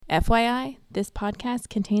FYI, this podcast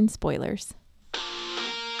contains spoilers.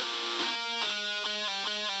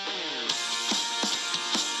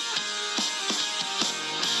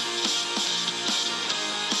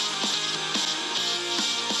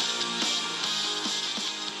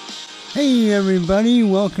 Hey everybody,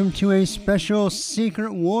 welcome to a special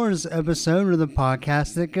Secret Wars episode of the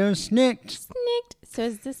podcast that goes snicked. Snicked. So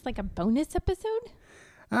is this like a bonus episode?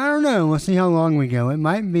 I don't know, we'll see how long we go. It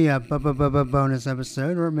might be a bonus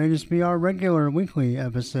episode, or it may just be our regular weekly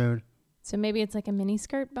episode. So maybe it's like a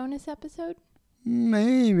miniskirt bonus episode?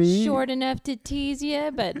 Maybe. Short enough to tease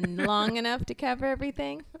you, but long enough to cover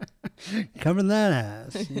everything? Cover that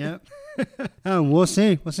ass, yep. We'll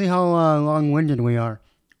see. We'll see how long-winded we are.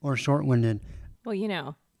 Or short-winded. Well, you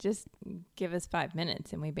know, just give us 5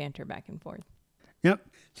 minutes and we banter back and forth. Yep.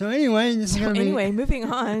 So anyway, this is going to be... Anyway, moving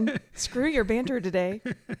on. Screw your banter today.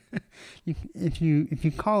 If you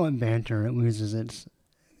call it banter, it loses its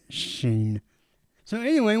sheen. So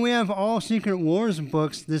anyway, we have all Secret Wars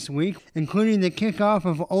books this week, including the kickoff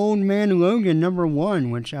of Old Man Logan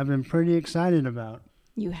 #1, which I've been pretty excited about.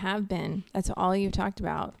 You have been. That's all you've talked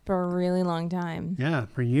about for a really long time. Yeah,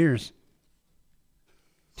 for years.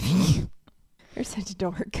 You're such a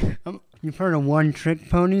dork. You've heard of one-trick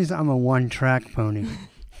ponies? I'm a one-track pony.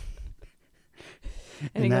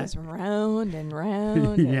 and it goes round and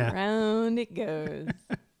round and round it goes.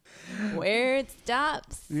 Where it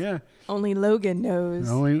stops. Yeah. Only Logan knows.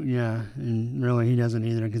 And really he doesn't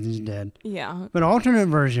either because he's dead. Yeah. But alternate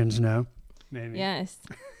versions know. Maybe. Yes.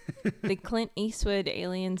 The Clint Eastwood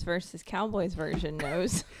Aliens versus Cowboys version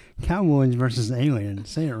knows. Cowboys versus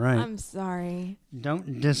aliens. Say it right. I'm sorry.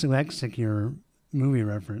 Don't dyslexic your movie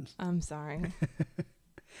reference. I'm sorry.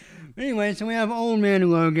 Anyway, so we have Old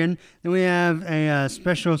Man Logan. Then we have a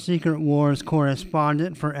special Secret Wars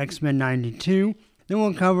correspondent for X-Men 92. Then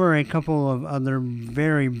we'll cover a couple of other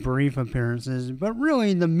very brief appearances. But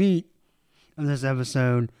really the meat of this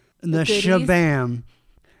episode, the shabam.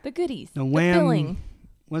 The goodies. The wham. The filling.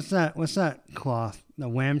 What's that cloth? The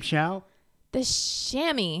wham chow? The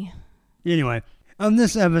chamois. Anyway, of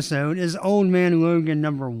this episode is Old Man Logan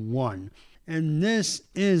 #1. And this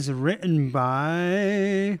is written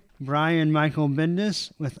by Brian Michael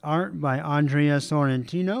Bendis with art by Andrea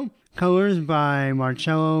Sorrentino, colors by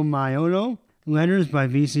Marcello Maiolo, letters by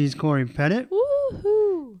VC's Corey Pettit.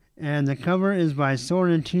 Woohoo! And the cover is by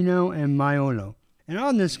Sorrentino and Maiolo. And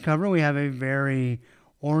on this cover we have a very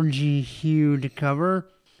orangey-hued cover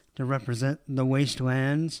to represent the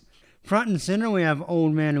wastelands. Front and center, we have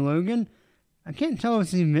Old Man Logan. I can't tell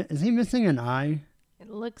if is he missing an eye? It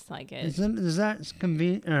looks like it. Is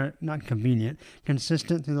that not convenient,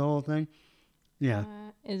 consistent through the whole thing? Yeah.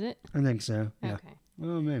 Is it? I think so. Yeah. Okay.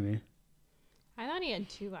 Well, maybe. I thought he had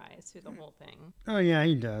 2 eyes through the whole thing. Oh, yeah,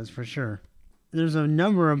 he does, for sure. There's a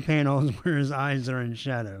number of panels where his eyes are in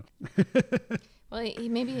shadow. Well,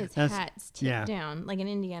 maybe his hat's tipped down, like an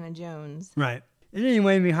Indiana Jones. Right. And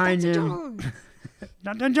anyway, behind Dr. him...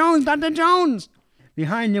 Jones. Dr. Jones!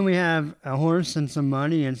 Behind him we have a horse and some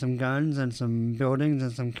money and some guns and some buildings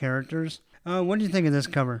and some characters. What do you think of this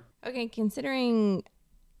cover? Okay, considering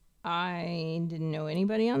I didn't know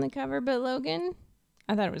anybody on the cover but Logan,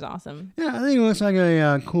 I thought it was awesome. Yeah, I think it looks like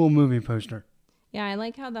a cool movie poster. Yeah, I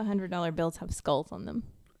like how the $100 bills have skulls on them.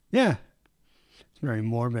 Yeah. It's very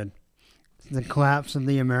morbid. It's the collapse of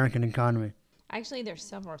the American economy. Actually, there's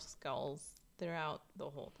several skulls throughout the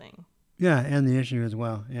whole thing. Yeah, and the issue as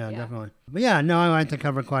well. Yeah, definitely. But yeah, no, I like the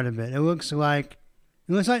cover quite a bit. It looks like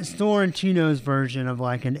Sorrentino's version of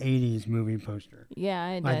like an 80s movie poster. Yeah,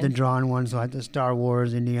 it like does. The drawn ones, like the Star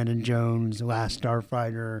Wars, Indiana Jones, Last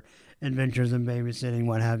Starfighter, Adventures in Babysitting,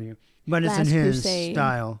 what have you. But it's Last in his Crusade.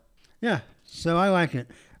 style. Yeah, so I like it.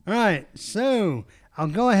 All right, so I'll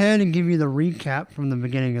go ahead and give you the recap from the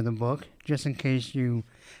beginning of the book, just in case you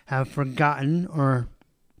have forgotten, or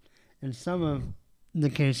in some of the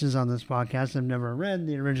cases on this podcast have never read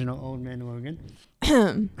the original Old Man Logan.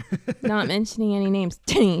 Not mentioning any names.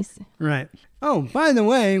 Denise. Right. Oh, by the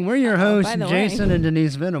way, we're your hosts, Jason and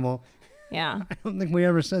Denise Venable. Yeah. I don't think we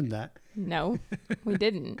ever said that. No, we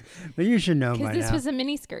didn't. But you should know by now. Because this was a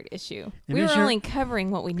miniskirt issue. We were only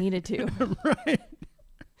covering what we needed to. Right.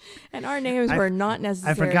 And our names were not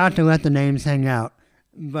necessary. I forgot to let the names hang out.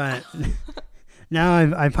 But now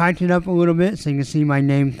I've hyped it up a little bit so you can see my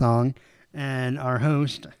name thong. And our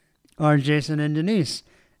host are Jason and Denise.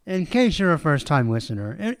 In case you're a first-time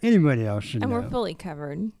listener, anybody else should know. And we're fully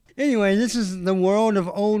covered. Anyway, this is the world of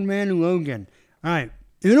Old Man Logan. All right.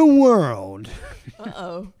 In a world...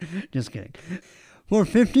 Uh-oh. Just kidding. For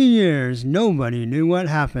 50 years, nobody knew what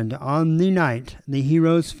happened on the night the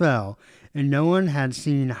heroes fell and no one had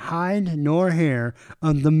seen hide nor hair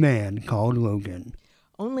of the man called Logan.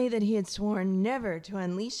 Only that he had sworn never to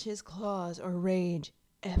unleash his claws or rage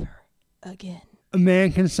ever again. A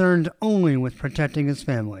man concerned only with protecting his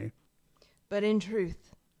family. But in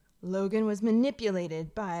truth, Logan was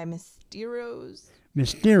manipulated by Mysterio's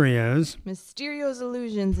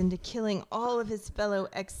illusions into killing all of his fellow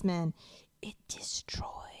X-Men. It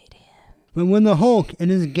destroyed him. But when the Hulk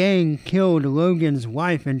and his gang killed Logan's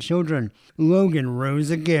wife and children, Logan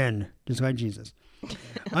rose again, just like Jesus.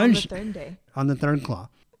 On the third day. On the third claw.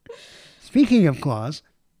 Speaking of claws.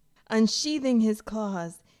 Unsheathing his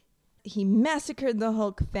claws, he massacred the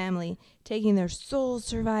Hulk family, taking their sole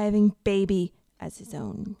surviving baby as his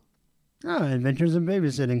own. Oh, Adventures of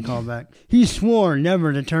Babysitting callback. He swore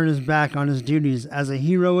never to turn his back on his duties as a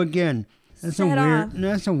hero again. That's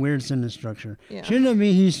a weird sentence structure. Yeah. Shouldn't it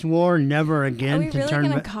be he swore never again to turn back? Are we really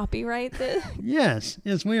going to copyright this? Yes,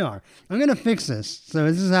 we are. I'm going to fix this. So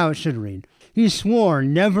this is how it should read. He swore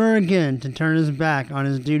never again to turn his back on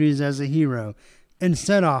his duties as a hero and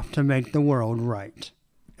set off to make the world right,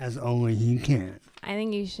 as only he can. I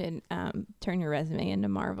think you should turn your resume into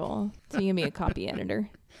Marvel so you can be a copy editor.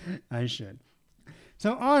 I should.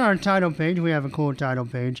 So on our title page, we have a cool title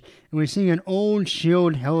page, and we see an old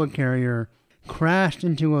SHIELD helicarrier crashed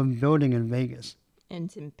into a building in Vegas. And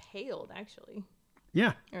it's impaled, actually.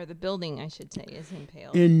 Yeah. Or the building, I should say, is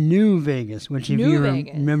impaled. In New Vegas, which if you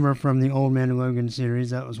remember from the Old Man Logan series,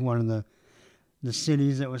 that was one of the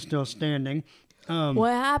cities that was still standing.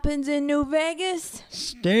 What happens in New Vegas?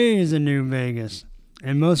 Stays in New Vegas.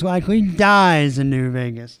 And most likely dies in New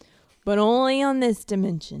Vegas. But only on this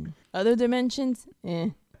dimension. Other dimensions?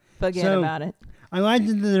 Forget about it. I liked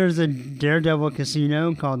that there's a Daredevil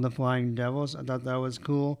casino called the Flying Devils. I thought that was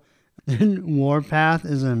cool. Warpath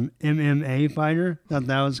is an MMA fighter. Thought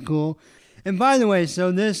that was cool. And by the way,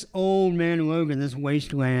 so this Old Man Logan, this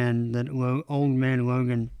wasteland that Old Man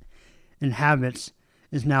Logan inhabits,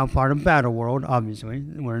 is now part of Battleworld, obviously.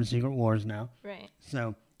 We're in Secret Wars now. Right.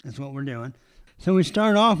 So that's what we're doing. So we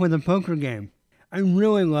start off with a poker game. I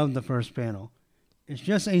really love the first panel. It's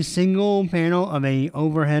just a single panel of a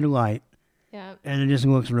overhead light. Yeah. And it just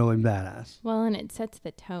looks really badass. Well, and it sets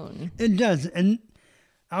the tone. It does. And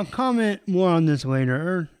I'll comment more on this later.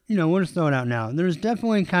 Or, we'll just throw it out now. There's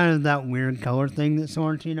definitely kind of that weird color thing that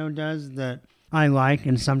Sorrentino does that I like,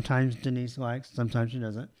 and sometimes Denise likes. Sometimes she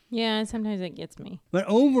doesn't. Yeah, sometimes it gets me. But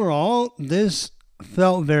overall, this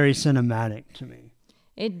felt very cinematic to me.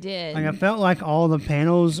 It did. Like, I felt like all the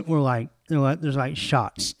panels were like, there's like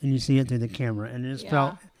shots, and you see it through the camera, and it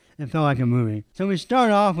felt like a movie. So we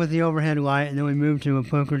start off with the overhead light, and then we move to a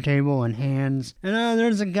poker table and hands. And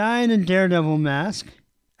there's a guy in a Daredevil mask.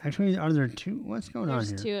 Actually, are there two? What's going on here?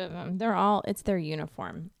 There's two of them. It's their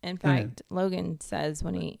uniform. In fact, Logan says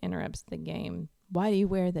when he interrupts the game, "Why do you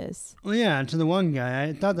wear this?" Well, yeah, to the one guy,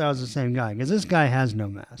 I thought that was the same guy, because this guy has no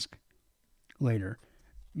mask later.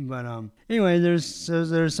 But anyway, there's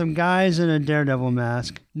some guys in a Daredevil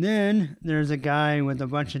mask. Then there's a guy with a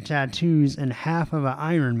bunch of tattoos and half of an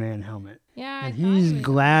Iron Man helmet. Yeah, and he's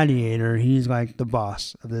Gladiator. He's like the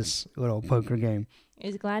boss of this little poker game.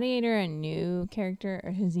 Is Gladiator a new character,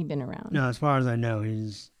 or has he been around? No, as far as I know,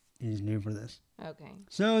 he's new for this. Okay.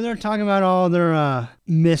 So they're talking about all their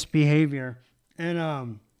misbehavior,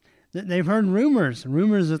 and they've heard rumors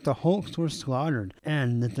that the Hulks were slaughtered,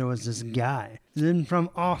 and that there was this guy. And then from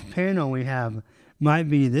off panel we have might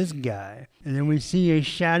be this guy, and then we see a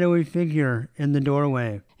shadowy figure in the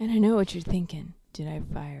doorway. And I know what you're thinking. Did I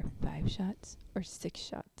fire 5 shots or 6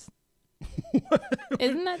 shots?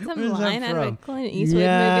 Isn't that some line out of a Clint Eastwood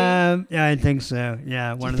movie? Yeah, I think so.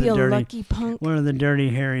 Yeah, one of the dirty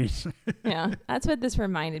Harrys. Yeah, that's what this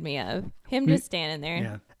reminded me of. Him just standing there.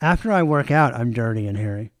 Yeah. After I work out, I'm dirty and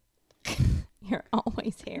hairy. You're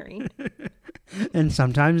always hairy. And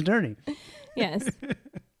sometimes dirty. Yes.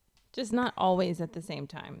 Just not always at the same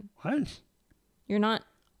time. What? You're not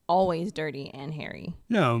always dirty and hairy.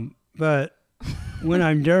 No, but when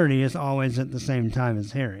I'm dirty, it's always at the same time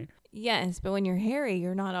as hairy. Yes, but when you're hairy,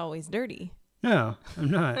 you're not always dirty. No, I'm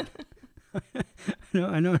not. No,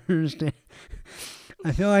 I don't understand.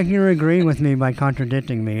 I feel like you're agreeing with me by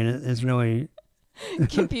contradicting me, and it's really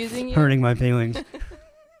confusing you, hurting my feelings.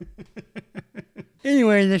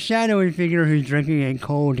 Anyway, the shadowy figure who's drinking a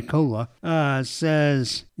cold cola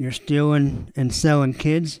says, "You're stealing and selling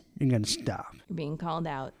kids, you're going to stop." You're being called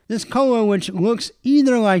out. This cola, which looks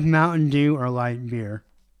either like Mountain Dew or light beer,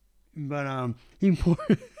 but he pours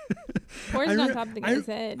on top of the guy's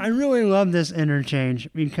head. I really love this interchange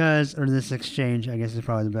or this exchange, I guess is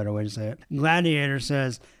probably the better way to say it. Gladiator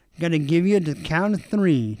says, Gotta give you the count of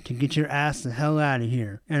 3 to get your ass the hell out of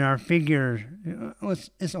here. And our figure,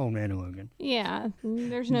 it's Old Man Logan. Yeah,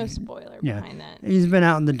 there's no spoiler behind that. He's been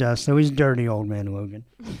out in the dust, so he's dirty Old Man Logan.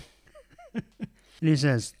 And he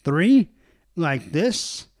says, 3, like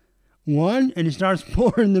this, 1, and he starts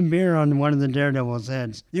pouring the beer on one of the Daredevil's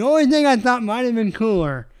heads. The only thing I thought might have been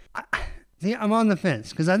cooler, I'm on the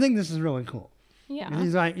fence, because I think this is really cool. Yeah.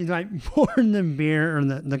 He's like pouring the beer or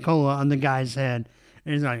the cola on the guy's head.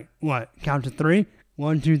 And he's like, what? Count to 3?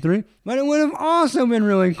 1, 2, 3. But it would have also been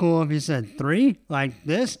really cool if he said 3, like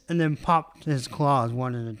this, and then popped his claws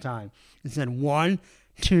one at a time. He said 1,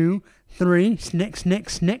 2, 3, snick, snick,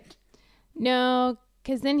 snick. No,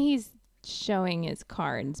 because then he's showing his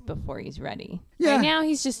cards before he's ready. Yeah. Right now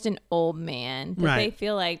he's just an old man. But Right. they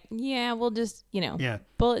feel like, yeah, we'll just,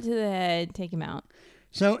 bullet to the head, take him out.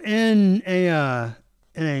 So in a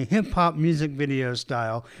hip-hop music video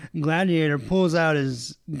style, Gladiator pulls out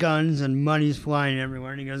his guns and money's flying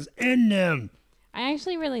everywhere, and he goes, "End them!" I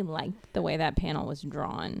actually really liked the way that panel was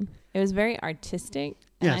drawn. It was very artistic,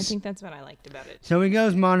 and I Yes. think that's what I liked about it. So he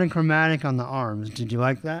goes monochromatic on the arms. Did you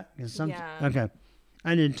like that? Yeah. Okay.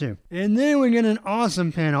 I did too. And then we get an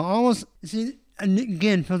awesome panel. Almost, see,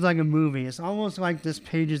 again, feels like a movie. It's almost like this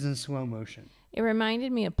page is in slow motion. It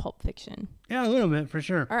reminded me of Pulp Fiction. Yeah, a little bit, for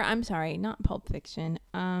sure. Or, I'm sorry, not Pulp Fiction.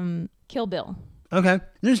 Kill Bill. Okay.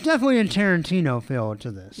 There's definitely a Tarantino feel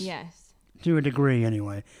to this. Yes. To a degree,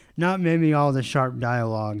 anyway. Not maybe all the sharp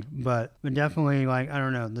dialogue, but definitely, like, I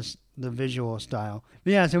don't know, the visual style.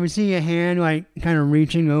 But yeah, so we see a hand, like, kind of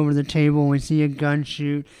reaching over the table, and we see a gun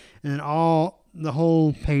shoot, and then the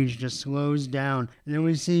whole page just slows down. And then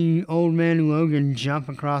we see Old Man Logan jump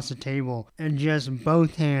across the table, and just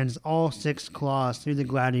both hands, all 6 claws through the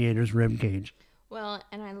Gladiator's ribcage. Well,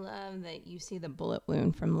 and I love that you see the bullet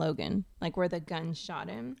wound from Logan, like where the gun shot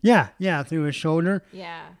him. Yeah, through his shoulder.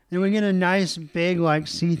 Yeah. Then we get a nice big, like,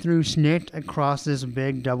 see-through snit across this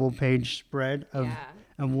big double-page spread of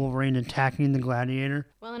Wolverine attacking the Gladiator.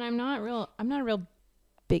 Well, and I'm not a real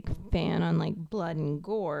big fan on like blood and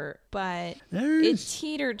gore, but it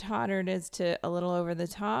teeter-tottered as to a little over the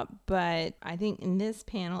top, but I think in this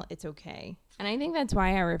panel it's okay. And I think that's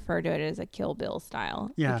why I refer to it as a Kill Bill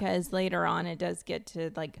style. Yeah. Because later on it does get to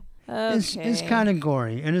like, okay. It's kind of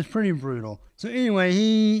gory, and it's pretty brutal. So anyway,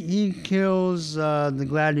 he kills the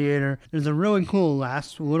Gladiator. There's a really cool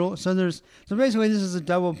last little... So basically this is a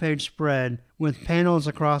double-page spread with panels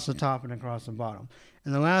across the top and across the bottom.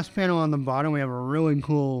 And the last panel on the bottom, we have a really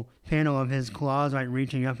cool panel of his claws, like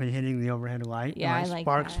reaching up and hitting the overhead light. Yeah, and, I like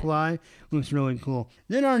sparks that. fly. Looks really cool.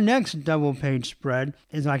 Then our next double-page spread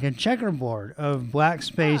is like a checkerboard of black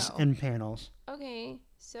space and panels. Okay,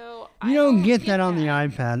 so You don't get that on the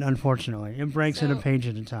iPad, unfortunately. It breaks it a page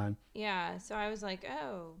at a time. Yeah, so I was like,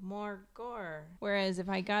 oh, more gore. Whereas if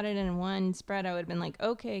I got it in one spread, I would have been like,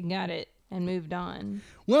 okay, got it, and moved on.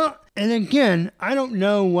 Well, and again, I don't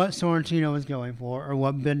know what Sorrentino was going for or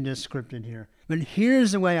what Bendis scripted here, but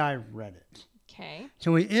here's the way I read it. Okay.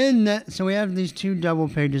 So we have these 2 double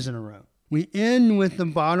pages in a row. We end with the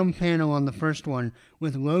bottom panel on the first one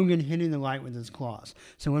with Logan hitting the light with his claws.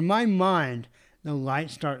 So in my mind, the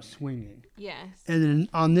light starts swinging. Yes. And then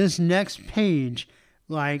on this next page,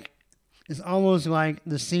 like, it's almost like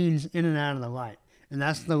the scene's in and out of the light. And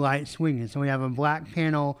that's the light swinging. So we have a black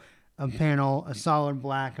panel, a solid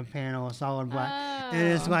black, a panel, a solid black. Oh. And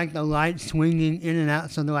it's like the light swinging in and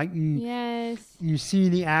out. So they're like, Yes. you see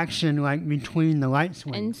the action like between the light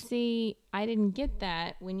swings. And see, I didn't get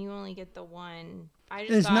that when you only get the one.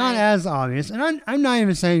 It's not as obvious. And I'm not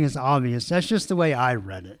even saying it's obvious. That's just the way I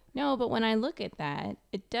read it. No, but when I look at that,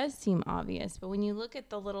 it does seem obvious. But when you look at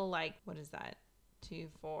the little, like, what is that? 2,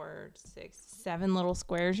 4, 6, 7 little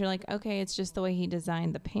squares, you're like, okay, it's just the way he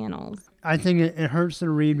designed the panels. I think it hurts to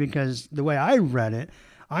read because the way I read it,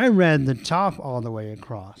 I read the top all the way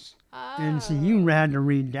across. Oh. And so you had to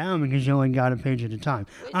read down because you only got a page at a time.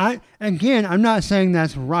 I'm not saying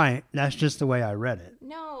that's right. That's just the way I read it.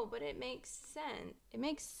 No, but it makes sense. It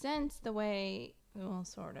makes sense the way, well,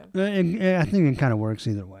 sort of. I think it kind of works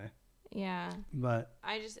either way. Yeah. But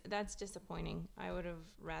that's disappointing. I would have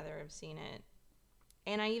rather have seen it.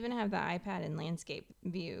 And I even have the iPad in landscape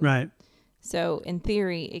view. right. So in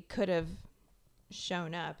theory, it could have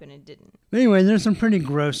shown up and it didn't. But anyway, there's some pretty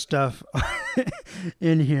gross stuff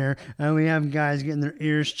in here. We have guys getting their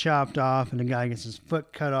ears chopped off, and a guy gets his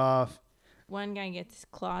foot cut off. One guy gets his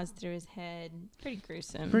claws through his head. It's pretty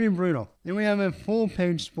gruesome. Pretty brutal. Then we have a full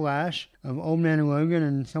page splash of Old Man Logan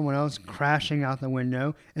and someone else crashing out the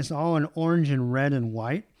window. It's all in orange and red and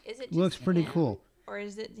white. Is it just Looks pretty him? cool. Or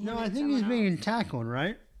is it him No, I and think he's someone being else? tackled,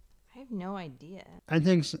 right? I have no idea. I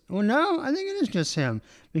think so. Well, no, I think it is just him.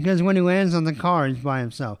 Because when he lands on the car, he's by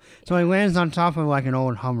himself. So he lands on top of like an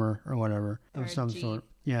old Hummer or whatever Or of some Jeep. sort.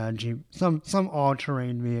 Yeah, a Jeep. Some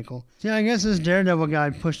all-terrain vehicle. See, I guess this Daredevil guy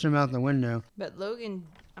pushed him out the window. But Logan,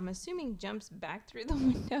 I'm assuming, jumps back through the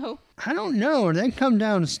window. I don't know. Or they come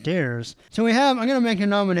downstairs. So I'm going to make a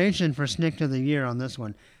nomination for Snick of the Year on this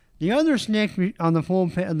one. The other Snick on the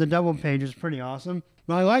the double page is pretty awesome.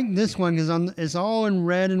 But I like this one because it's all in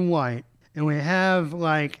red and white. And we have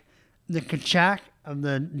like the Kachak of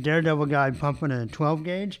the Daredevil guy pumping a 12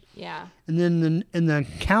 gauge. Yeah. And then in the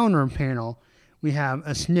counter panel, we have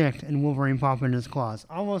a Snick and Wolverine popping his claws.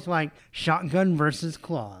 Almost like shotgun versus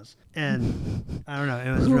claws. And I don't know.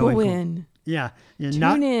 It was Who really will cool. win? Yeah.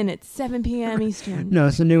 Tune in at 7 p.m. Eastern. No,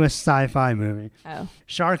 it's the newest sci-fi movie. Oh.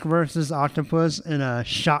 Shark versus octopus and a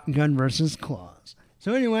shotgun versus claws.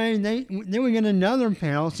 So anyway, then we get another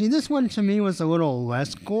panel. See, this one to me was a little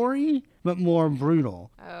less gory, but more brutal.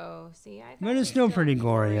 Oh, see, I thought But it it's was still pretty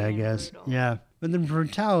gory, I and guess. brutal. Yeah. But the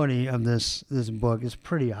brutality of this book is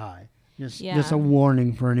pretty high. Just Yeah. a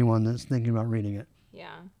warning for anyone that's thinking about reading it. Yeah.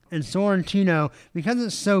 And Sorrentino, because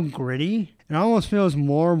it's so gritty, it almost feels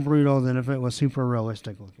more brutal than if it was super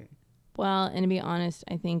realistic looking. Well, and to be honest,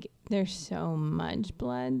 I think there's so much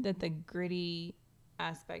blood that the gritty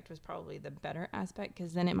aspect was probably the better aspect,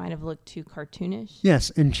 because then it might have looked too cartoonish. Yes,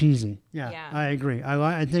 and cheesy. Yeah. Yeah. I agree.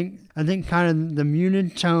 I think kind of the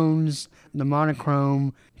muted tones, the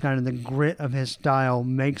monochrome, kind of the grit of his style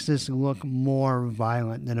makes this look more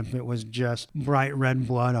violent than if it was just bright red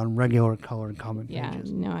blood on regular colored comic Yeah,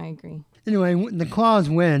 pages. no, I agree. Anyway, the claws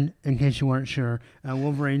win, in case you weren't sure.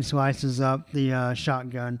 Wolverine slices up the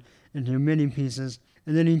shotgun into many pieces,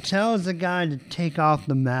 and then he tells the guy to take off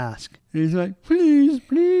the mask. And he's like, please,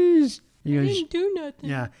 please. He I goes, didn't do nothing.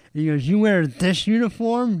 yeah. He goes, you wear this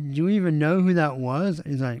uniform? Do you even know who that was?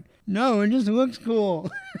 He's like, no, it just looks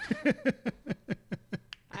cool.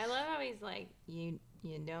 I love how he's like, you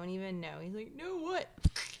don't even know. He's like, no, what?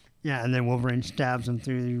 Yeah, and then Wolverine stabs him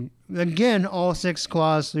through, again, all 6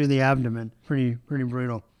 claws through the abdomen. Pretty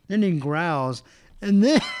brutal. Then he growls, and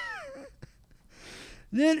then,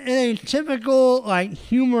 then in a typical, like,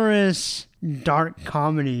 humorous, dark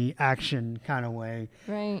comedy action kind of way,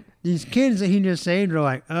 Right. these kids that he just saved are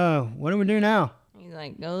like, oh, what do we do now? He's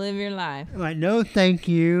like, go live your life. Like, no, thank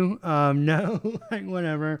you. No, like,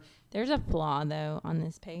 whatever. There's a flaw, though, on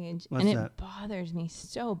this page. What's and that? it bothers me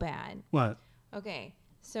so bad. What? Okay.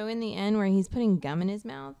 So in the end where he's putting gum in his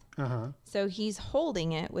mouth, Uh-huh. so he's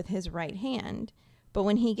holding it with his right hand. But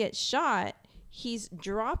when he gets shot, he's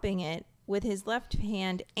dropping it with his left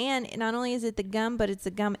hand. And not only is it the gum, but it's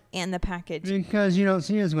the gum and the package. Because you don't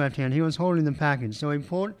see his left hand. He was holding the package. So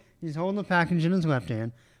he's holding the package in his left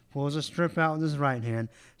hand, pulls a strip out with his right hand,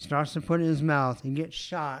 starts to put it in his mouth. He gets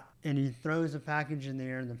shot, and he throws the package in the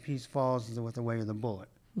air, and the piece falls with the weight of the bullet.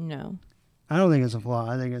 No. I don't think it's a flaw.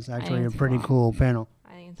 I think it's actually it's a a pretty flaw. cool panel.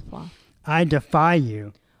 I think it's a flaw. I defy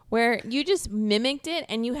you. Where you just mimicked it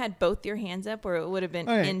and you had both your hands up, where it would have been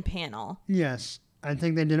Okay. in panel. Yes. I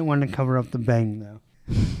think they didn't want to cover up the bang, though.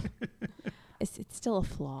 It's still a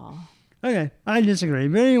flaw. Okay, I disagree.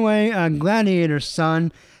 But anyway, Gladiator's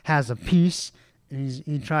son has a piece. And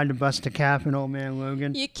he tried to bust a cap in Old Man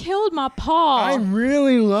Logan. You killed my paw. I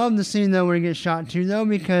really love the scene, though, where he gets shot, too, though,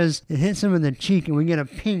 because it hits him in the cheek, and we get a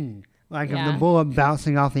ping, like of the Yeah. bullet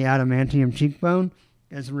bouncing off the adamantium cheekbone.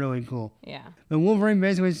 It's really cool. Yeah. But Wolverine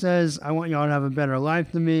basically says, I want y'all to have a better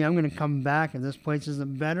life than me. I'm going to come back if this place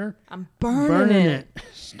isn't better. I'm burning it.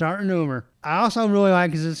 Starting over. I also really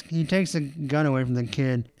like because he takes the gun away from the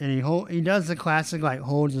kid, and he does the classic, like,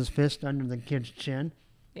 holds his fist under the kid's chin.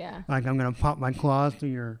 Yeah. Like, I'm going to pop my claws through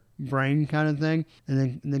your brain kind of thing. And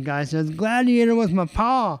then the guy says, Gladiator was my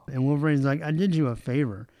paw. And Wolverine's like, I did you a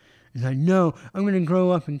favor. He's like, no, I'm going to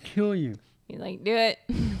grow up and kill you. He's like, do it.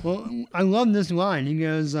 Well, I love this line. He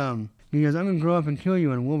goes, I'm going to grow up and kill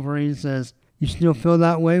you. And Wolverine says, you still feel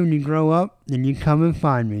that way when you grow up? Then you come and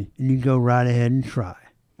find me. And you go right ahead and try.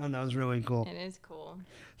 Oh, that was really cool. It is cool.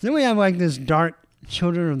 So then we have like this dark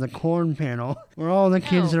Children of the Corn panel where all the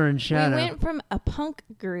kids are in shadow. We went from a punk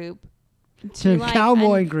group to like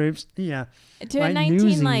cowboy groups. Yeah. to like a 19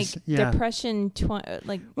 Newsies, like yeah. depression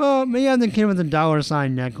like Well, maybe have the kid with the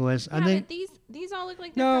 $sign necklace. yeah, I think. but these all look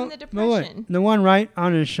like they're No, from the but look, depression. the one right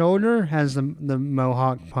on his shoulder has the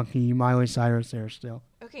mohawk punky Miley Cyrus there still.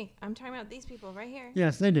 Okay, I'm talking about these people right here.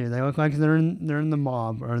 Yes, they do. They look like they're in the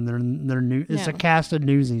mob or they're new. It's a No. cast of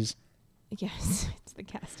Newsies. Yes, it's the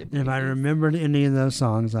cast of And if I Newsies. remembered any of those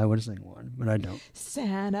songs, I would sing one, but I don't.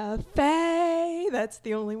 Santa Fe. That's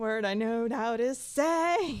the only word I know how to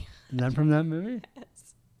say. Is that from that movie?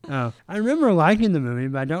 Yes. Oh, I remember liking the movie,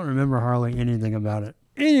 but I don't remember hardly anything about it.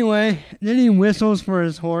 Anyway, then he whistles for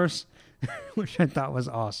his horse, which I thought was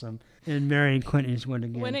awesome. And Mary Clint Eastwood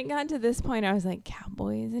again. When it got to this point, I was like,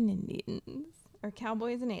 cowboys and Indians. Or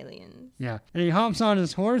cowboys and aliens. Yeah. And he hops on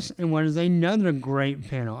his horse, and what is another great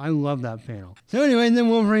panel. I love that panel. So anyway, then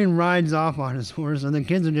Wolverine rides off on his horse, and the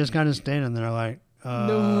kids are just kind of standing there like,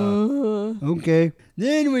 no. Okay.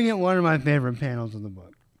 Then we get one of my favorite panels of the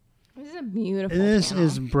book. This is a beautiful This panel.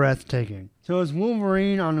 is breathtaking. So it's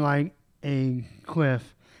Wolverine on like a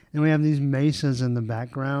cliff, and we have these mesas in the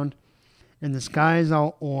background. And the sky is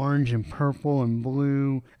all orange and purple and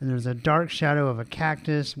blue. And there's a dark shadow of a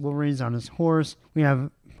cactus. Wolverine's on his horse. We have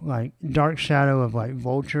like dark shadow of like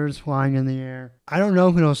vultures flying in the air. I don't know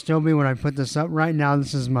if it'll still be when I put this up. Right now,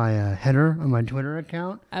 this is my header on my Twitter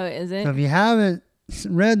account. Oh, is it? So if you haven't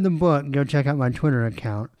read the book, go check out my Twitter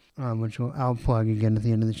account, which I'll plug again at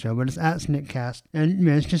the end of the show. But it's at Snickcast. And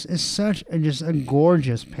man, it's such just a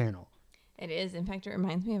gorgeous panel. It is. In fact, it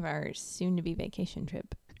reminds me of our soon-to-be vacation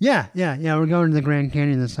trip. Yeah. We're going to the Grand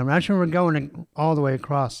Canyon this summer. Actually, we're going all the way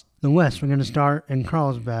across the west. We're going to start in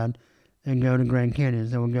Carlsbad and go to Grand Canyon.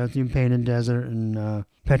 So we'll go through Painted Desert and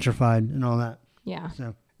Petrified and all that. Yeah.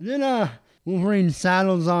 So then Wolverine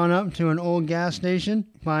saddles on up to an old gas station,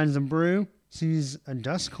 finds a brew, sees a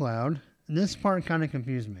dust cloud. And this part kind of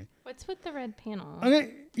confused me. What's with the red panel?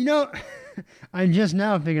 Okay, I just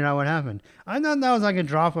now figured out what happened. I thought that was like a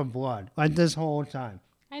drop of blood, like this whole time.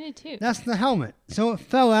 I did too. That's the helmet. So it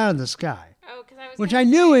fell out of the sky. Oh, because I was. Which I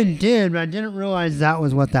knew it did, but I didn't realize that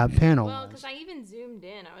was what that panel Well, was. because I even zoomed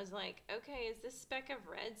in. I was like, okay, is this speck of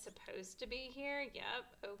red supposed to be here?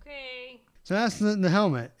 Yep. Okay. So that's the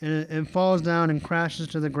helmet. And it falls down and crashes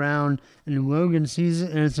to the ground. And Logan sees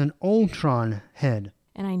it, and it's an Ultron head.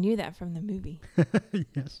 And I knew that from the movie.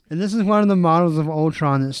 Yes. And this is one of the models of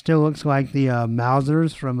Ultron that still looks like the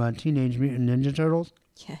Mousers from Teenage Mutant Ninja Turtles.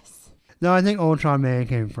 Yes. No, I think Ultron may have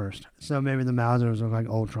came first. So maybe the Mousers look like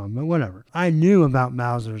Ultron, but whatever. I knew about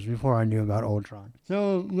Mousers before I knew about Ultron.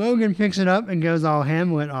 So Logan picks it up and goes all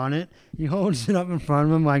Hamlet on it. He holds it up in front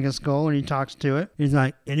of him like a skull, and he talks to it. He's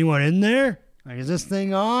like, anyone in there? Like, is this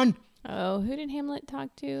thing on? Oh, who did Hamlet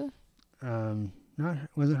talk to?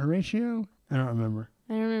 Was it Horatio? I don't remember.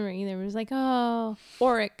 I don't remember either. It was like, oh,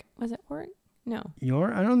 Oric. Was it Oric? No.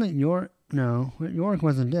 York? I don't think York. No, York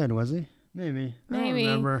wasn't dead, was he? Maybe. I don't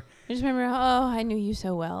remember. I just remember, oh, I knew you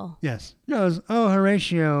so well. Yes. No, it was, oh,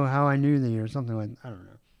 Horatio, how I knew thee, or something like that. I don't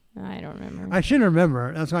know. I don't remember. I should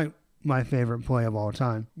remember. That's like my favorite play of all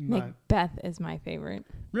time. Macbeth is my favorite.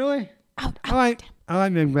 Really? Out. I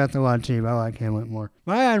like Macbeth a lot too, but I like Hamlet more.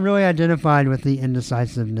 But I really identified with the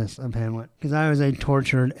indecisiveness of Hamlet because I was a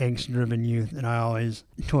tortured, angst-driven youth, and I always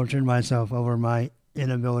tortured myself over my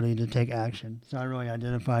inability to take action. So I really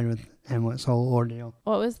identified with Hamlet's whole ordeal.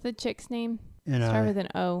 What was the chick's name? And Start with an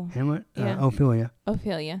O. Hamlet? Yeah. Ophelia.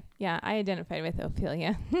 Ophelia. Yeah, I identified with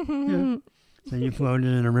Ophelia. Yeah. So you floated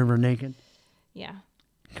in a river naked? Yeah.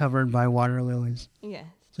 Covered by water lilies? Yeah.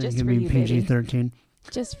 So just you can for be you, PG-13. baby.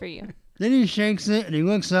 Just for you. Then he shakes it and he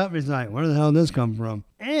looks up and he's like, where the hell did this come from?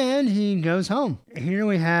 And he goes home. Here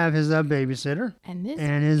we have his babysitter and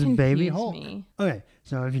his baby confused Hulk. Me. Okay,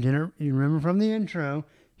 so if you remember from the intro,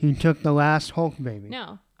 he took the last Hulk baby.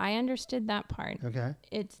 No, I understood that part. Okay.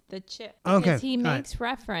 It's the chip. Okay. Because he makes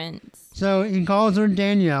reference. So he calls her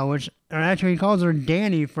Danielle, or actually he calls her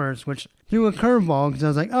Danny first, which threw a curveball because I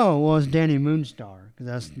was like, oh, well, it's Danny Moonstar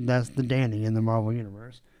because that's the Danny in the Marvel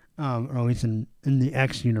Universe. Or at least in the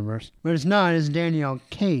X universe. But it's not, it's Danielle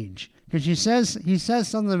Cage. Because he says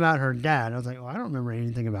something about her dad. I was like, well, I don't remember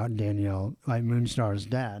anything about Danielle, like Moonstar's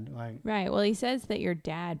dad. Right, well, he says that your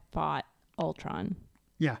dad fought Ultron.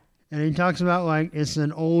 Yeah. And he talks about, like, it's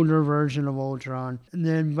an older version of Ultron. And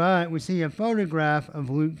then, but we see a photograph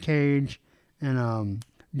of Luke Cage and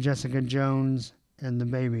Jessica Jones and the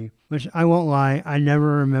baby, which I won't lie, I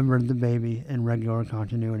never remembered the baby in regular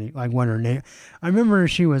continuity, like what her name. I remember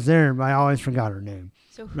she was there, but I always forgot her name.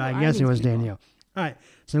 So who but I are guess it these was people? Danielle. All right,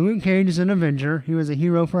 so Luke Cage is an Avenger. He was a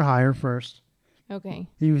hero for hire first. Okay.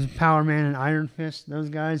 He was Power Man and Iron Fist. Those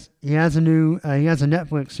guys. He has a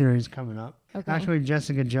Netflix series coming up. Okay. Actually,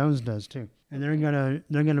 Jessica Jones does too, and they're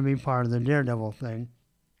gonna be part of the Daredevil thing.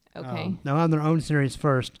 Okay. They'll have their own series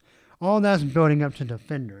first. All that's building up to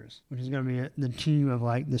Defenders, which is going to be the team of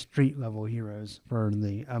like the street level heroes for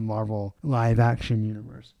the Marvel live action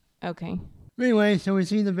universe. Okay. Anyway, so we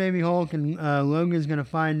see the baby Hulk, and Logan's going to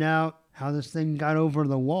find out how this thing got over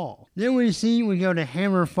the wall. Then we go to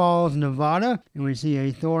Hammer Falls, Nevada, and we see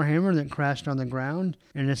a Thor hammer that crashed on the ground,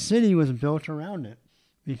 and a city was built around it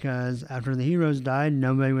because after the heroes died,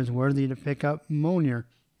 nobody was worthy to pick up Mjolnir,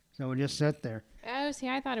 so it just sat there. Oh, Oh, see,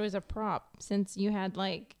 I thought it was a prop since you had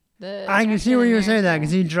like the. I can see where you were saying that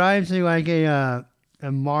because he drives to like a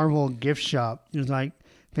Marvel gift shop. There's like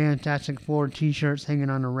Fantastic Four T-shirts hanging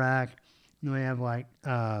on a rack. And we have like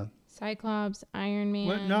Cyclops, Iron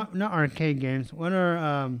Man. What, not arcade games. What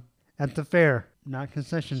are at the fair? Not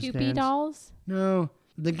concession Cupid stands. dolls? No,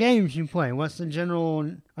 the games you play. What's the general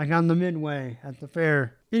like on the midway at the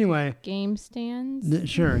fair? Anyway, game stands.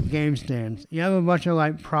 Sure, game stands. You have a bunch of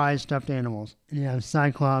like prize stuffed animals. And you have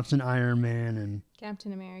Cyclops and Iron Man and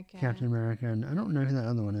Captain America. And I don't know who that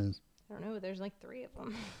other one is. I don't know. There's like 3 of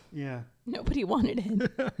them. Yeah. Nobody wanted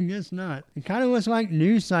it. I guess not. It kind of looks like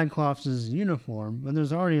new Cyclops' uniform, but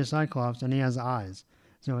there's already a Cyclops and he has eyes.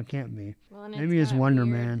 So it can't be. Well, maybe it's Wonder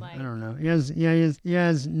Man. Like, I don't know. He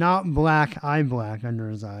has not black eye black under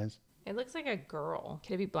his eyes. It looks like a girl.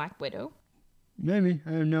 Could it be Black Widow? Maybe.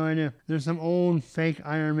 I have no idea. There's some old fake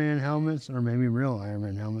Iron Man helmets, or maybe real Iron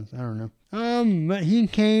Man helmets. I don't know. But he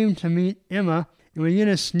came to meet Emma, and we get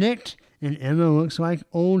a snikt, and Emma looks like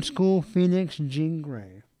old school Phoenix Jean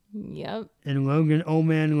Grey. Yep. And old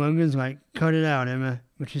man Logan's like, cut it out, Emma.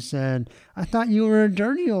 But she said, I thought you were a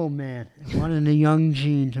dirty old man and wanted a young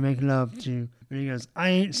Jean to make love to. And he goes, I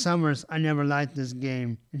ain't Summers. I never liked this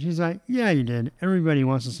game. And she's like, yeah, you did. Everybody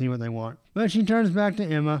wants to see what they want. But she turns back to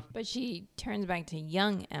Emma. But she turns back to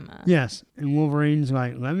young Emma. Yes. And Wolverine's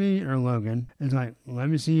like, Logan is like, let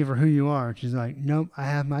me see you for who you are. She's like, nope, I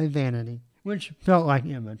have my vanity. Which felt like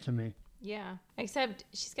Emma to me. Yeah, except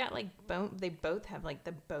she's got like bone. They both have like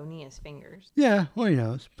the boniest fingers. Yeah, well,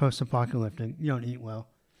 it's post-apocalyptic. You don't eat well.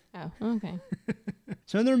 Oh, okay.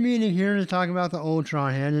 So they're meeting here to talk about the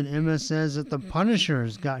Ultron head, and Emma says that the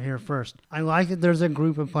Punishers got here first. I like that there's a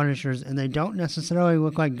group of Punishers, and they don't necessarily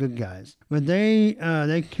look like good guys, but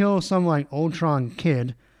they kill some like Ultron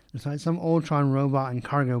kid. It's like some Ultron robot in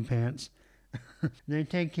cargo pants. They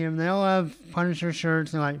take him. They all have Punisher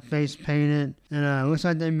shirts and like face painted. And it looks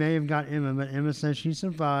like they may have got Emma, but Emma says she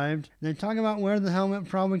survived. They talk about where the helmet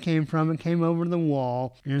probably came from. It came over the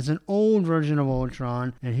wall. And it's an old version of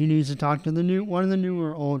Ultron. And he needs to talk to one of the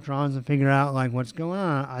newer Ultrons and figure out like what's going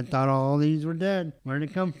on. I thought all these were dead. Where did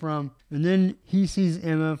it come from? And then he sees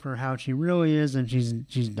Emma for how she really is, and she's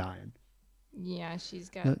dying. Yeah, she's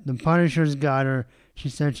got... The Punisher's got her. She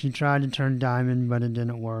said she tried to turn diamond, but it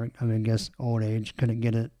didn't work. I mean, I guess old age couldn't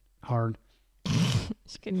get it hard.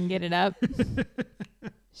 She couldn't get it up.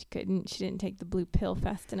 She didn't take the blue pill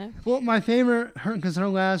fast enough. Well, my favorite, because her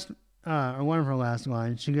last, or one of her last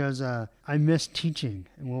lines, she goes, I miss teaching.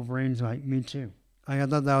 And Wolverine's like, me too. I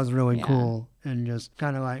thought that was really cool. And just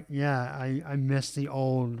kind of like, I miss the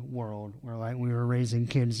old world where like we were raising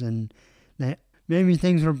kids and maybe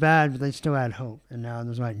things were bad, but they still had hope. And now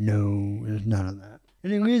there's like, no, there's none of that.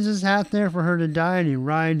 And he leaves his hat there for her to die, and he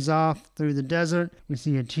rides off through the desert. We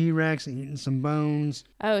see a T-Rex eating some bones.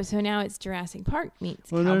 Oh, so now it's Jurassic Park meets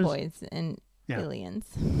cowboys and aliens.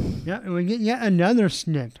 Yeah, and we get yet another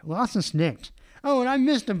snikt. Lots of snikt. Oh, and I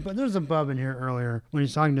missed him, but there's a bub in here earlier when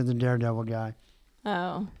he's talking to the Daredevil guy.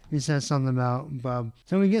 Oh. He says something about bub.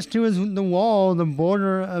 So he gets to the wall, the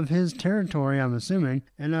border of his territory, I'm assuming,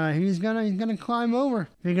 and he's gonna climb over,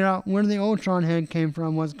 figure out where the Ultron head came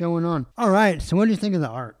from, what's going on. All right, so what do you think of the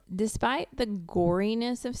art? Despite the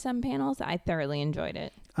goriness of some panels, I thoroughly enjoyed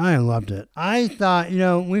it. I loved it. I thought,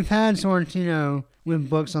 we've had Sorrentino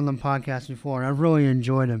with books on the podcast before, and I've really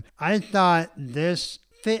enjoyed him. I thought this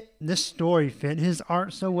story fit his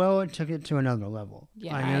art so well, it took it to another level.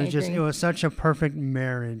 Yeah, I agree. It was such a perfect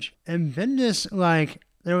marriage. And Bendis, like,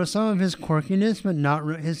 there was some of his quirkiness, but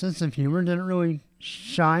his sense of humor didn't really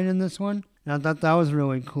shine in this one. And I thought that was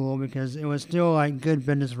really cool because it was still like good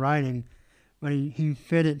Bendis writing, but he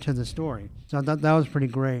fit it to the story. So I thought that was pretty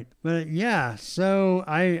great. But yeah, so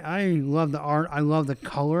I love the art. I love the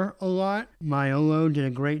color a lot. Maiolo did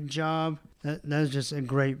a great job. That was just a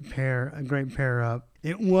great pair up.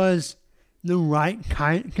 It was the right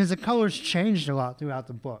kind, because the colors changed a lot throughout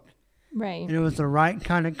the book. Right. And it was the right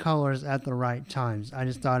kind of colors at the right times. I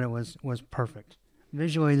just thought it was perfect.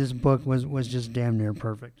 Visually, this book was just damn near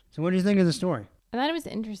perfect. So what do you think of the story? I thought it was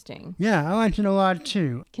interesting. Yeah, I liked it a lot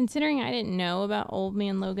too. Considering I didn't know about Old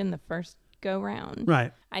Man Logan the first go round.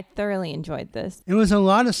 Right. I thoroughly enjoyed this. It was a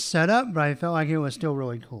lot of setup, but I felt like it was still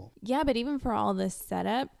really cool. Yeah, but even for all this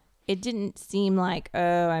setup, it didn't seem like,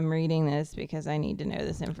 oh, I'm reading this because I need to know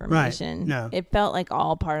this information. Right. No. It felt like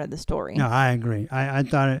all part of the story. No, I agree. I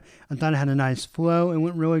thought it had a nice flow. It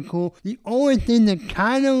went really cool. The only thing that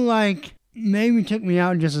kind of like maybe took me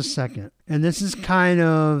out just a second, and this is kind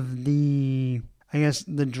of the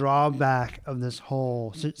drawback of this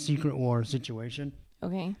whole Secret War situation.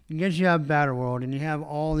 Okay. Because you have Battleworld and you have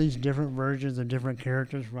all these different versions of different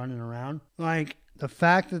characters running around. Like, the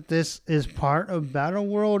fact that this is part of Battle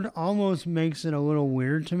World almost makes it a little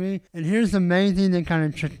weird to me. And here's the main thing that kind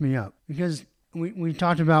of tripped me up. Because we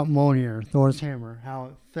talked about Mjolnir, Thor's hammer, how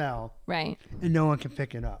it fell. Right. And no one could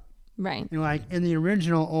pick it up. Right. And like in the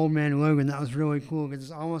original Old Man Logan, that was really cool because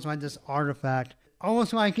it's almost like this artifact.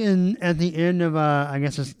 Almost like at the end of, I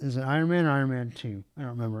guess, is it Iron Man or Iron Man 2? I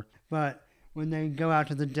don't remember. But when they go out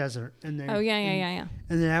to the desert and they... Oh, yeah.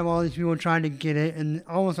 And they have all these people trying to get it, and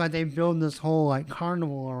almost like they build this whole, like,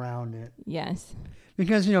 carnival around it. Yes.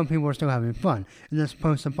 Because, you know, people are still having fun. In this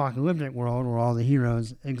post-apocalyptic world where all the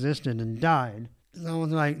heroes existed and died, it's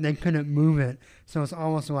almost like they couldn't move it. So it's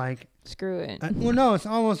almost like... Screw it. It's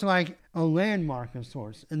almost like a landmark of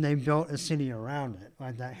sorts, and they built a city around it.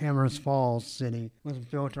 Like that Hammer's Falls city was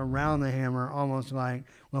built around the hammer, almost like,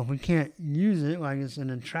 well, if we can't use it, like it's an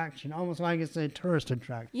attraction, almost like it's a tourist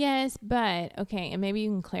attraction. Yes, but, okay, and maybe you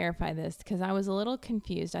can clarify this, because I was a little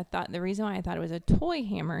confused. I thought the reason why I thought it was a toy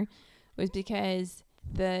hammer was because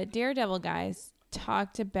the Daredevil guys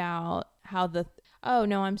talked about how it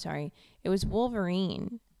was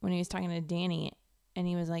Wolverine when he was talking to Danny. And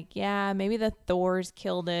he was like, yeah, maybe the Thors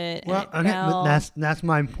killed it. Well, okay, but that's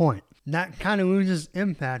my point. That kind of loses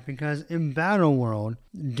impact because in Battle World,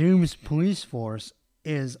 Doom's police force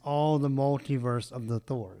is all the multiverse of the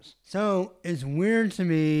Thors. So it's weird to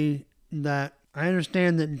me that I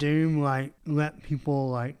understand that Doom let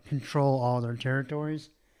people control all their territories.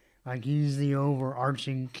 Like he's the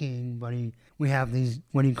overarching king, but we have these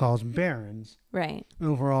what he calls barons, right,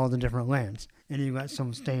 over all the different lands, and you let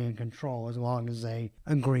some stay in control as long as they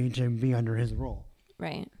agree to be under his rule.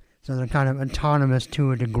 Right. So they're kind of autonomous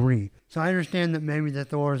to a degree. So I understand that maybe the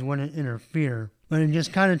Thors wouldn't interfere, but it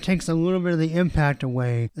just kind of takes a little bit of the impact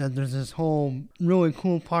away. That there's this whole really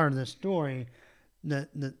cool part of the story that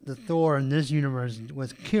the Thor in this universe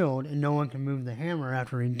was killed and no one can move the hammer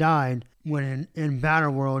after he died, when in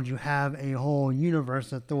Battle World you have a whole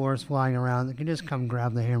universe of Thors flying around that can just come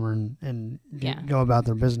grab the hammer and go about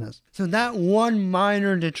their business. So that one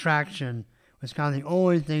minor detraction was kind of the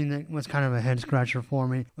only thing that was kind of a head scratcher for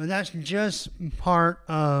me. But that's just part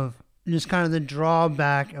of just kind of the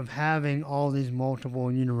drawback of having all these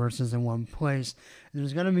multiple universes in one place.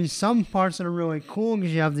 There's going to be some parts that are really cool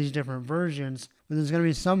because you have these different versions, but there's going to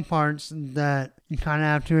be some parts that you kind of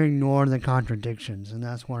have to ignore the contradictions, and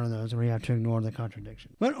that's one of those where you have to ignore the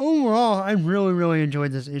contradictions. But overall, I really, really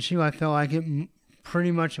enjoyed this issue. I felt like it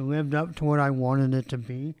pretty much lived up to what I wanted it to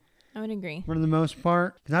be. I would agree. For the most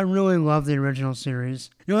part, because I really love the original series.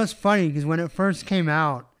 You know, it's funny, because when it first came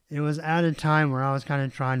out, it was at a time where I was kind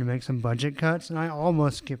of trying to make some budget cuts, and I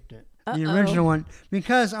almost skipped it. The original one,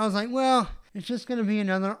 because I was like, well, it's just going to be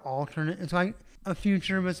another alternate. It's like a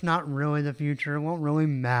future, but it's not really the future. It won't really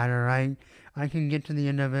matter. I can get to the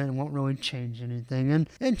end of it and won't really change anything.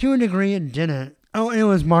 And to a degree, it didn't. Oh, and it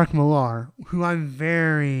was Mark Millar, who I'm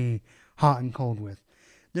very hot and cold with.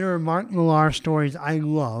 There are Mark Millar stories I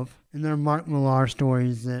love, and there are Mark Millar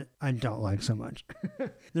stories that I don't like so much.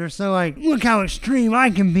 They're so like, look how extreme I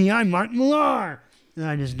can be. I'm Mark Millar. And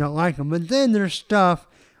I just don't like them. But then there's stuff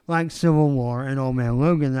like Civil War and Old Man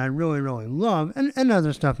Logan that I really, really love. And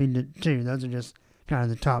other stuff he did too. Those are just kind of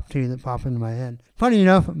the top two that pop into my head. Funny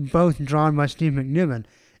enough, both drawn by Steve McNiven.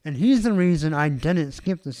 And he's the reason I didn't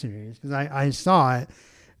skip the series. Because I saw it.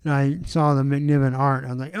 And I saw the McNiven art. I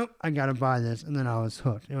was like, oh, I got to buy this. And then I was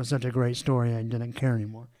hooked. It was such a great story. I didn't care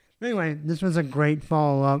anymore. But anyway, this was a great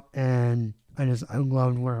follow-up. And I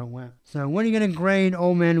loved where it went. So what are you going to grade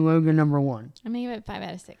Old Man Logan number 1? I'm going to give it 5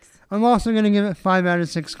 out of 6. I'm also going to give it 5 out of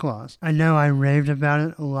 6 claws. I know I raved about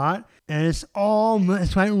it a lot. And it's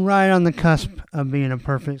like right on the cusp of being a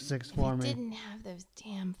perfect 6 for me. It didn't have those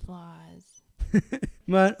damn flaws.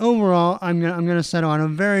 But overall, I'm gonna settle on a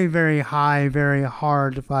very, very high, very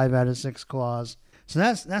hard 5 out of 6 claws. So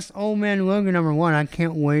that's Old Man Logan number 1. I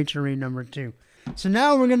can't wait to read number 2. So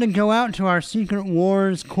now we're gonna go out to our Secret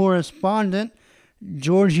Wars correspondent,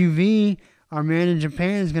 Georgie V. Our man in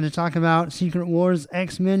Japan is gonna talk about Secret Wars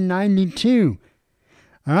X-Men 92.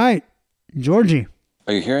 All right, Georgie.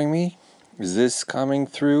 Are you hearing me? Is this coming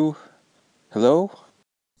through? Hello?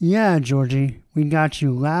 Yeah, Georgie, we got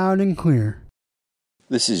you loud and clear.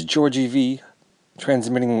 This is Georgie V,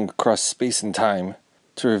 transmitting across space and time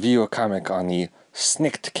to review a comic on the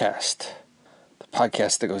Snicked Cast, the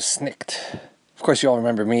podcast that goes snicked. Of course, you all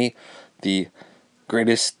remember me, the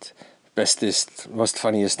greatest, bestest, most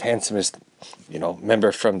funniest, handsomest,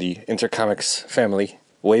 member from the Intercomics family.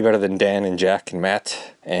 Way better than Dan and Jack and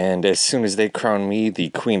Matt. And as soon as they crown me the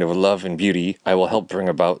Queen of Love and Beauty, I will help bring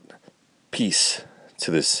about peace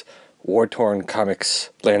to this war-torn comics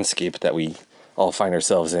landscape that we all find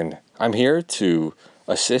ourselves in. I'm here to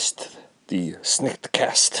assist the Snikt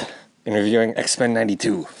Cast, in reviewing X-Men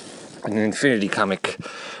 92, an Infinity comic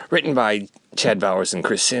written by Chad Bowers and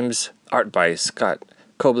Chris Sims, art by Scott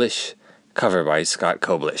Koblish, cover by Scott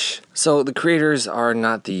Koblish. So the creators are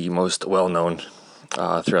not the most well-known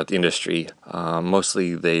throughout the industry.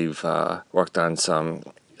 Mostly they've worked on some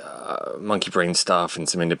Monkey Brain stuff and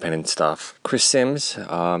some independent stuff. Chris Sims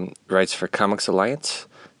writes for Comics Alliance,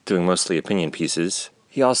 doing mostly opinion pieces.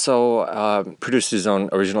 He also produced his own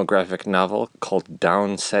original graphic novel called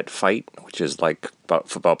Down, Set, Fight, which is like about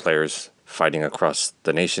football players fighting across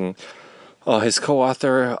the nation. His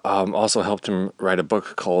co-author also helped him write a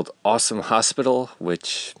book called Awesome Hospital,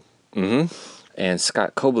 which... And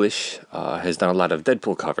Scott Koblish has done a lot of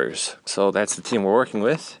Deadpool covers. So that's the team we're working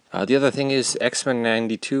with. The other thing is X-Men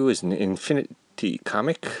 92 is an Infinity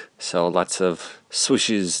comic. So lots of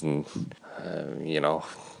swooshes and,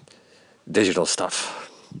 digital stuff.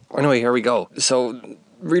 Anyway, here we go. So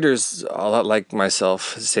readers, a lot like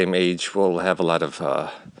myself, same age, will have a lot of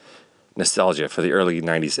nostalgia for the early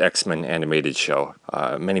 90s X-Men animated show.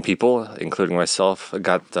 Many people, including myself,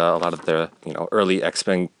 got a lot of their early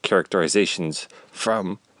X-Men characterizations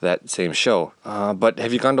from that same show. But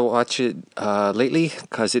have you gone to watch it lately?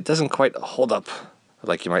 Because it doesn't quite hold up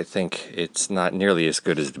like you might think. It's not nearly as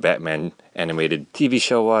good as the Batman animated TV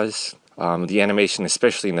show was. The animation,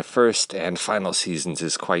 especially in the first and final seasons,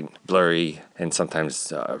 is quite blurry and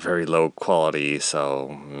sometimes very low quality, so...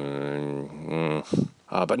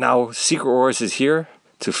 But now Secret Wars is here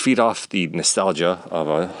to feed off the nostalgia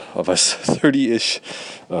of us 30-ish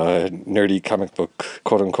nerdy comic book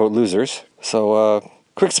quote-unquote losers. So,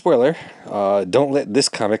 quick spoiler, don't let this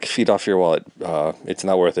comic feed off your wallet. It's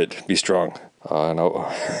not worth it. Be strong.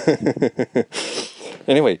 No.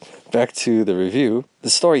 Anyway, back to the review. The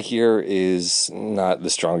story here is not the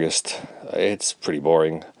strongest. It's pretty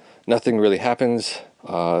boring. Nothing really happens.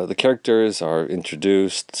 The characters are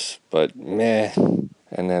introduced, but meh.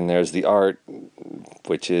 And then there's the art,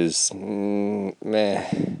 which is meh.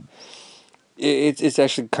 It's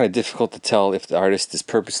actually kind of difficult to tell if the artist is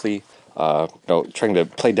purposely trying to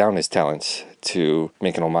play down his talents to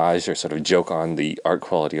make an homage or sort of joke on the art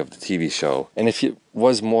quality of the TV show. And if it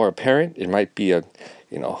was more apparent, it might be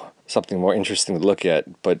something more interesting to look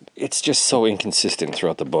at, but it's just so inconsistent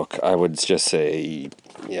throughout the book. I would just say,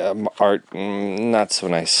 art, not so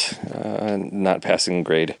nice, not passing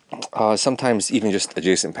grade. Sometimes even just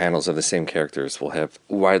adjacent panels of the same characters will have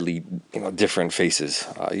widely, different faces.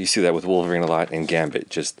 You see that with Wolverine a lot and Gambit,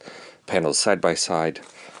 just panels side by side.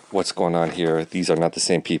 What's going on here? These are not the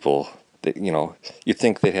same people. You'd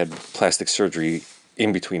think they had plastic surgery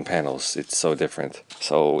in between panels. It's so different.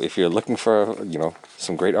 So if you're looking for,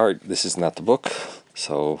 some great art, this is not the book.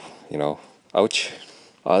 So, ouch.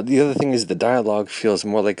 The other thing is the dialogue feels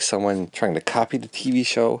more like someone trying to copy the TV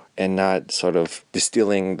show and not sort of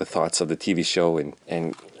distilling the thoughts of the TV show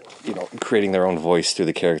and creating their own voice through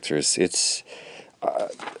the characters. It's...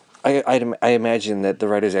 I imagine that the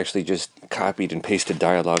writers actually just copied and pasted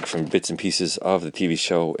dialogue from bits and pieces of the TV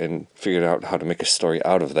show and figured out how to make a story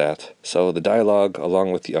out of that. So the dialogue,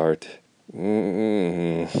 along with the art,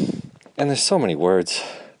 and there's so many words.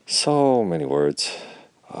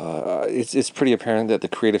 It's pretty apparent that the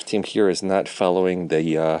creative team here is not following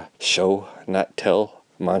the show, not tell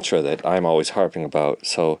mantra that I'm always harping about.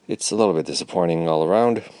 So it's a little bit disappointing all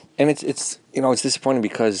around. And it's disappointing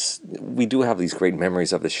because we do have these great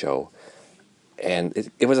memories of the show.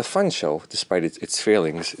 And it was a fun show, despite its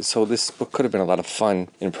failings. So this book could have been a lot of fun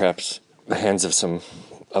in perhaps the hands of some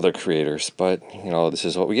other creators. But, this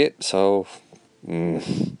is what we get, so...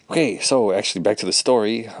 Okay, so actually back to the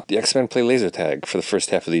story. The X-Men play laser tag for the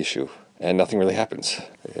first half of the issue. And nothing really happens.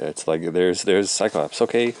 It's like there's Cyclops,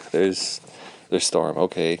 okay. There's Storm,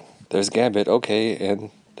 okay. There's Gambit, okay,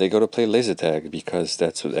 and... they go to play laser tag because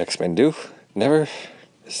that's what X-Men do. Never.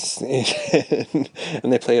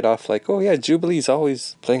 And they play it off like, oh yeah, Jubilee's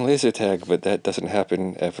always playing laser tag, but that doesn't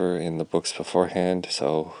happen ever in the books beforehand.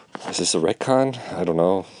 So, is this a retcon? I don't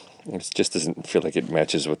know. It just doesn't feel like it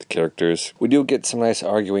matches with the characters. We do get some nice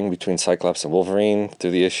arguing between Cyclops and Wolverine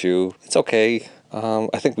through the issue. It's okay.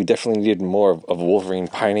 I think we definitely needed more of Wolverine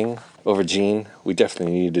pining over Jean. We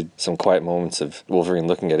definitely needed some quiet moments of Wolverine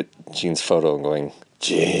looking at Jean's photo and going,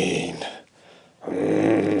 Jean.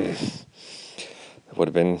 It would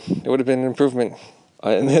have been an improvement.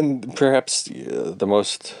 And then perhaps the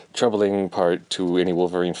most troubling part to any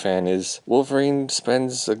Wolverine fan is Wolverine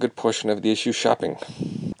spends a good portion of the issue shopping.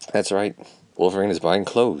 That's right. Wolverine is buying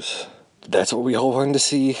clothes. That's what we all wanted to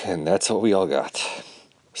see, and that's what we all got.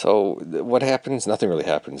 So what happens? Nothing really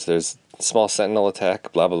happens. There's a small Sentinel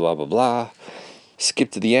attack, blah, blah, blah, blah, blah.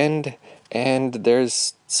 Skip to the end, and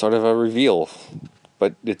there's sort of a reveal,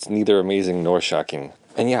 but it's neither amazing nor shocking.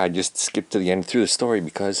 And yeah, I just skipped to the end through the story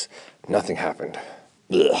because nothing happened.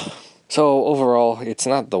 Ugh. So overall, it's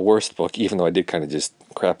not the worst book, even though I did kind of just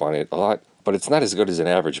crap on it a lot. But it's not as good as an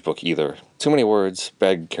average book either. Too many words,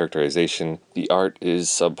 bad characterization, the art is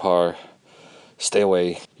subpar. Stay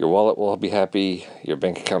away. Your wallet will be happy, your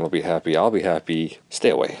bank account will be happy, I'll be happy. Stay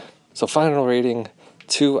away. So final rating,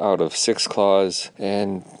 2 out of 6 claws,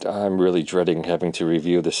 and I'm really dreading having to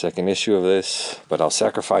review the second issue of this, but I'll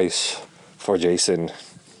sacrifice for Jason,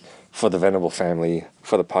 for the Venable family,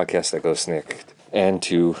 for the podcast that goes snicked, and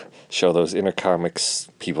to show those inner comics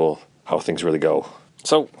people how things really go.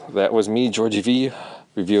 So, that was me, Georgie V,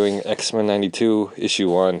 reviewing X-Men 92, issue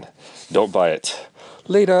 1. Don't buy it.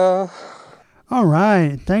 Later! All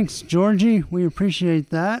right. Thanks, Georgie. We appreciate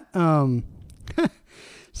that.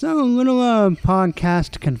 So, a little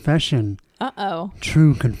podcast confession. Uh-oh.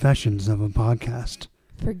 True confessions of a podcast.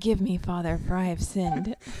 Forgive me, Father, for I have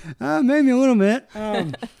sinned. Maybe a little bit.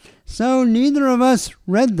 So, neither of us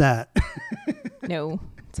read that. No.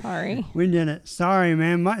 Sorry. We didn't. Sorry,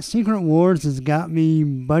 man. My Secret Wars has got me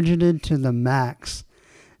budgeted to the max.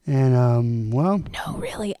 And, well... No,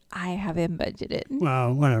 really, I haven't budgeted.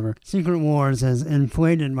 Well, whatever. Secret Wars has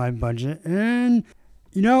inflated my budget. And,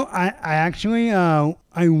 you know, I actually, I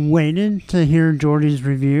waited to hear Georgie's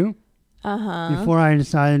review. Before I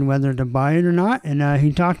decided whether to buy it or not. And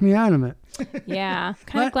he talked me out of it. Yeah.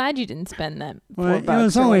 Kind of glad you didn't spend that Well, $4 it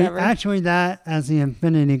was or only, whatever. actually that, as the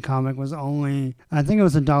Infinity comic, was only, I think it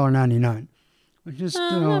was $1.99. Which is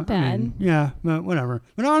still, not bad. I mean, yeah, but whatever.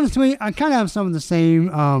 But honestly, I kind of have some of the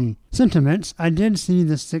same sentiments. I did see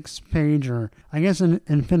the 6-page, or I guess in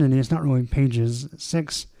Infinity, it's not really pages,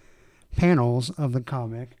 6 panels of the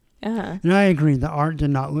comic. And I agree, the art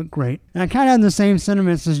did not look great. And I kind of have the same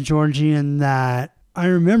sentiments as Georgie in that I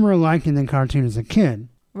remember liking the cartoon as a kid.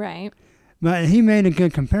 Right. But he made a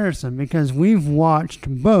good comparison because we've watched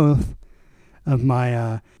both of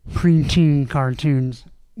my preteen cartoons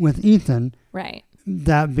with Ethan. Right.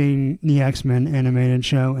 That being the X-Men animated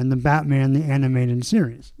show and the Batman the animated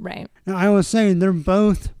series. Right. Now, I will say they're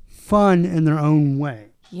both fun in their own way.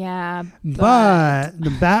 Yeah. But the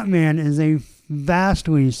Batman is a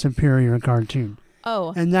vastly superior cartoon.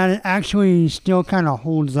 Oh. And that it actually still kind of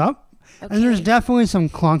holds up. Okay. And there's definitely some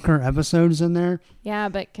clunker episodes in there. Yeah,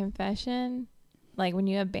 but confession, like when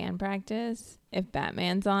you have band practice, if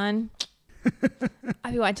Batman's on,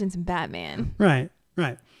 I'll be watching some Batman. Right.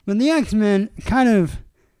 But the X-Men, kind of,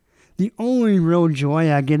 the only real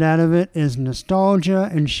joy I get out of it is nostalgia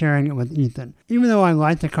and sharing it with Ethan. Even though I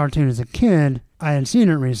liked the cartoon as a kid, I had seen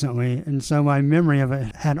it recently, and so my memory of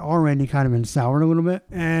it had already kind of been soured a little bit.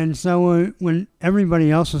 And so when everybody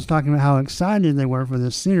else was talking about how excited they were for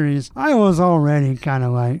this series, I was already kind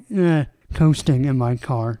of like, coasting in my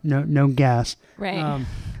car, no gas. Right.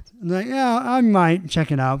 Like, yeah, I might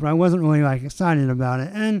check it out, but I wasn't really like excited about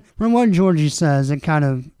it. And from what Georgie says, it kind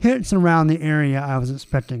of hits around the area I was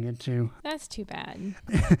expecting it to. That's too bad.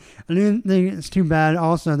 I didn't think it's too bad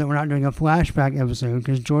also that we're not doing a flashback episode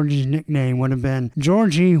because Georgie's nickname would have been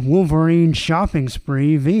Georgie Wolverine Shopping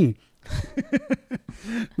Spree V.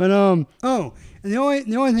 But and the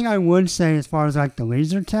only thing I would say as far as like the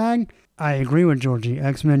laser tag, I agree with Georgie.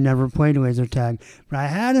 X-Men never played laser tag, but I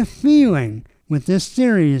had a feeling with this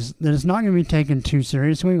series that it's not going to be taken too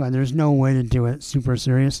seriously. Like, there's no way to do it super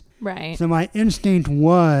serious. Right. So my instinct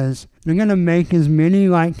was they're going to make as many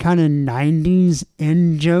like kind of 90s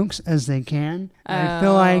end jokes as they can. I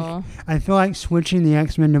feel like switching the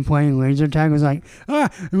X-Men to playing laser tag was like,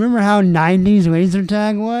 remember how 90s laser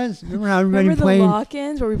tag was? Remember how everybody played the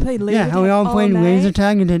lock-ins where we played laser tag? Yeah, how we all played night? Laser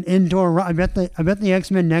tag and did indoor I bet the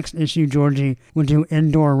X-Men next issue, Georgie, would do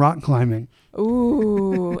indoor rock climbing.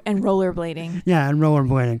 Ooh, and rollerblading. Yeah, and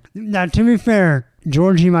rollerblading. Now, to be fair,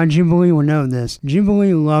 Georgie, my Jubilee, will know this.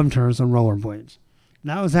 Jubilee loved her some rollerblades.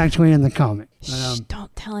 That was actually in the comic. Shh,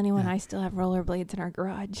 don't tell anyone I still have rollerblades in our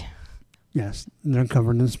garage. Yes, they're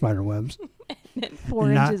covered in spider webs. And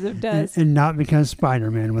 4 inches of dust. And not because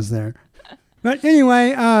Spider-Man was there. But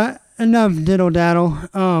anyway, enough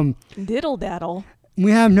diddle-daddle. Diddle-daddle.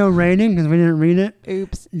 We have no rating because we didn't read it.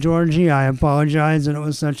 Oops. Georgie, I apologize that it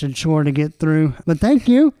was such a chore to get through. But thank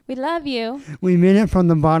you. We love you. We mean it from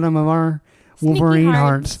the bottom of our Wolverine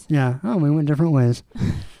hearts. Yeah. Oh, we went different ways.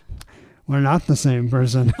 We're not the same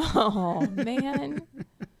person. Oh, man.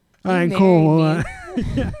 All right, cool. Well,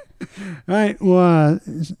 yeah. All right, well,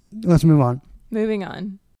 let's move on. Moving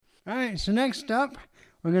on. All right, so next up,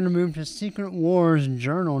 we're going to move to Secret Wars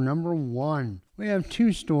Journal number 1. We have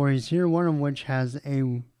 2 stories here, one of which has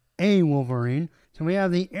a Wolverine. So we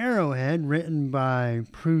have the Arrowhead, written by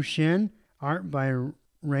Prue Shin, art by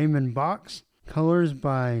Raymond Box, colors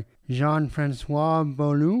by Jean-Francois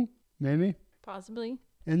Beaulieu, maybe? Possibly.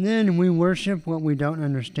 And then We Worship What We Don't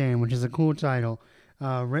Understand, which is a cool title,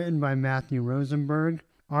 written by Matthew Rosenberg,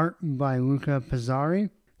 art by Luca Pizzari,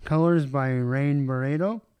 colors by Rain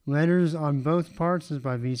Barreto, letters on both parts is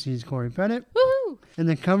by VC's Corey Pettit, Woohoo! and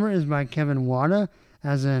the cover is by Kevin Wada,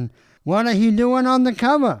 as in, what are he doing on the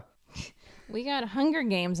cover? We got Hunger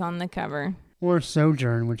Games on the cover. Or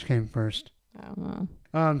Sojourn, which came first. Oh,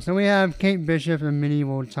 well. So we have Kate Bishop in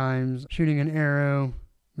medieval times shooting an arrow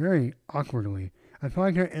very awkwardly. I feel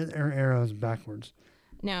like her arrow is backwards.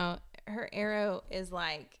 No, her arrow is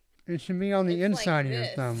like... It should be on the inside like of your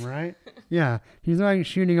this. thumb, right? Yeah, she's like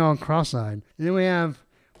shooting all cross-eyed. And then we have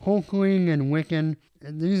Hulkling and Wiccan.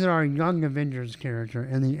 And these are our Young Avengers character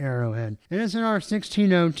and the Arrowhead. And it's in our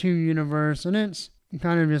 1602 universe, and it's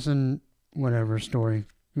kind of just an whatever story.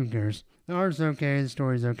 Who cares? The art's okay, the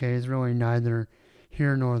story's okay. It's really neither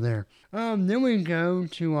here nor there. Then we go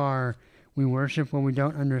to our We Worship What We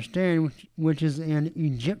Don't Understand, which is in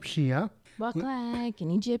Egyptia. Walk like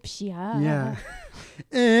an Egyptian. Yeah.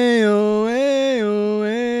 Ayo, ayo,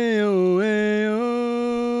 ayo,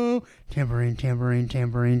 ayo. Tambourine, tambourine,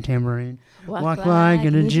 tambourine, tambourine. Walk like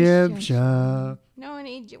an Egyptian. No, in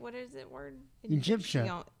Egypt. What is it word? Egyptian.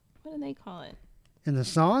 What do they call it? In the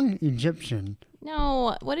song, Egyptian.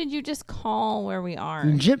 No, what did you just call where we are?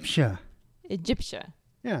 Egyptia. Egyptia.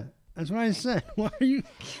 Yeah, that's what I said. Why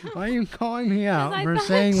are you calling me out for thought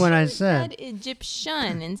saying what I you said?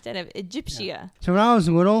 Egyptian instead of Egyptia. Yeah. So when I was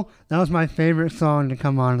little, that was my favorite song to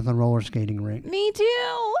come on at the roller skating rink. Me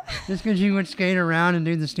too. Just because you would skate around and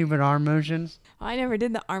do the stupid arm motions. I never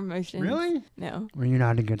did the arm motions. Really? No. Were you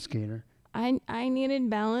not a good skater? I needed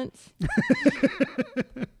balance.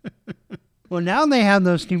 Well, now they have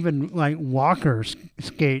those stupid, like, walker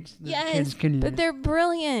skates that kids can use. But they're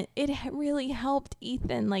brilliant. It really helped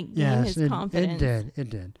Ethan, gain his confidence. It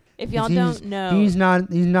did. If y'all don't know. He's not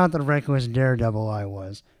the reckless daredevil I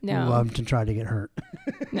was. No. Who loved to try to get hurt.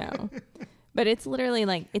 No. But it's literally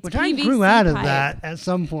it's Which PVC I grew out of pipe. that at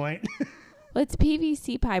some point. Well, it's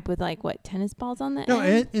PVC pipe with, tennis balls on the No,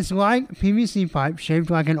 end? it's like PVC pipe shaped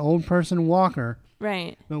like an old person walker.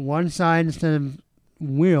 Right. But one side, instead of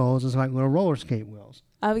wheels, is like little roller skate wheels.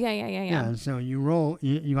 Oh, yeah. Yeah, so you roll,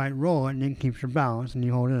 you roll it, and it keeps your balance, and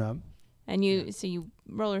you hold it up. And you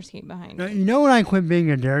roller skate behind Now, it. you know when I quit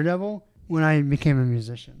being a daredevil? When I became a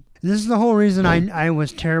musician. This is the whole reason I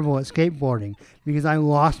was terrible at skateboarding, because I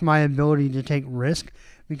lost my ability to take risk,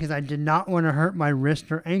 because I did not want to hurt my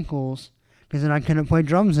wrist or ankles, because then I couldn't play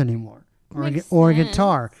drums anymore. Or a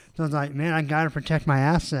guitar. So I was like, man, I got to protect my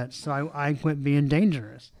assets, so I quit being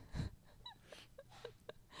dangerous.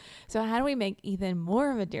 So how do we make Ethan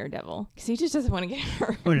more of a daredevil? Because he just doesn't want to get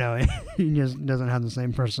hurt. Oh, no, he just doesn't have the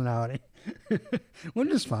same personality. Which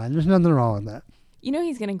is fine. There's nothing wrong with that. You know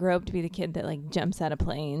he's going to grow up to be the kid that jumps out of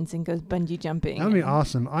planes and goes bungee jumping. That would be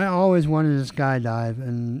awesome. I always wanted to skydive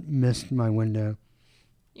and missed my window.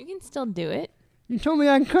 You can still do it. You told me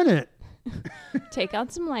I couldn't. Take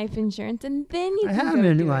out some life insurance and then you I can have go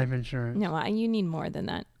any do life it. insurance. No, you need more than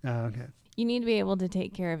that. Oh, okay. You need to be able to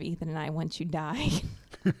take care of Ethan and I once you die.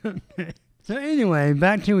 Okay. So anyway,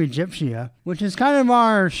 back to Egyptia, which is kind of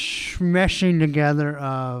our meshing together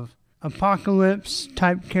of apocalypse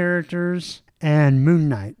type characters and moon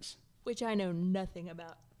knights. Which I know nothing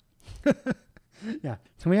about. Yeah.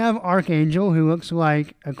 So we have Archangel, who looks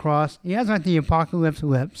like a cross. He has the apocalypse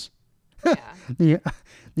lips. Yeah.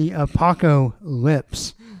 the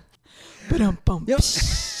apocalypse.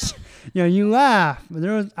 Yep. You laugh.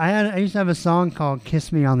 But I used to have a song called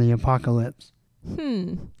 "Kiss Me on the Apocalypse."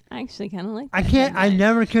 I actually kind of like that. I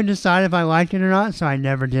never could decide if I liked it or not, so I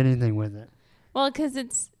never did anything with it. Well, because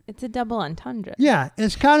it's a double entendre. Yeah,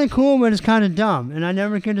 it's kind of cool, but it's kind of dumb, and I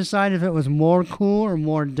never could decide if it was more cool or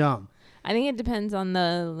more dumb. I think it depends on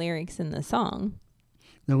the lyrics in the song.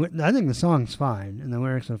 I think the song's fine, and the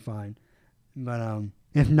lyrics are fine, but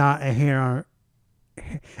if not, a hair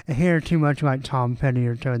too much like Tom Petty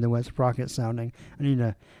or Toad the Wet Sprocket sounding. I need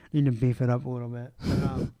to beef it up a little bit.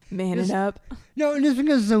 But, Man it up. No, just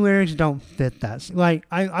because the lyrics don't fit that.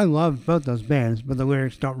 I love both those bands, but the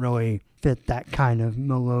lyrics don't really fit that kind of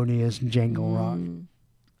melodious jangle rock.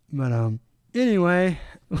 But anyway,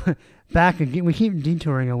 back again. We keep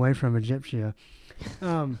detouring away from Egyptia,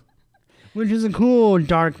 which is a cool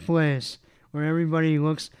dark place where everybody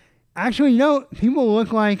looks. Actually, people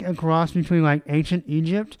look like a cross between ancient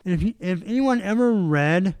Egypt. And if anyone ever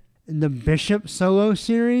read the Bishop solo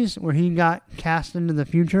series where he got cast into the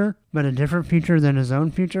future, but a different future than his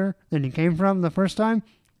own future than he came from the first time,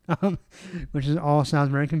 which all sounds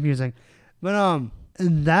very confusing. But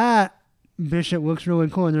that bishop looks really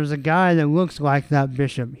cool. And there's a guy that looks like that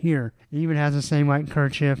bishop here. He even has the same like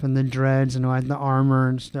kerchief and the dreads and like the armor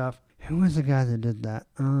and stuff. Who was the guy that did that?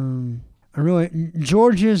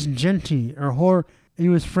 Georges Genty he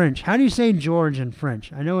was French. How do you say George in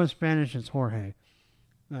French? I know in Spanish it's Jorge.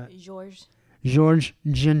 Georges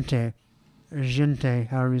Genty. Gente,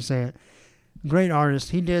 however you say it. Great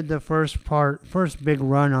artist. He did the first big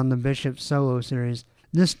run on the Bishop solo series.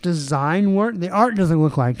 This design work, the art doesn't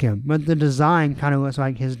look like him, but the design kind of looks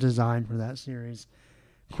like his design for that series,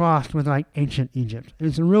 crossed with like ancient Egypt. I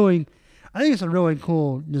think it's a really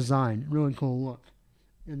cool design, really cool look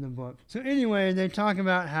in the book. So anyway, they talk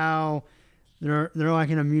about how they're like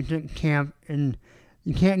in a mutant camp and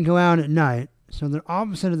you can't go out at night. So they're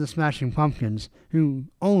opposite of the Smashing Pumpkins, who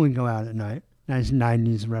only go out at night. Nice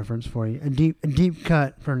 90s reference for you. A deep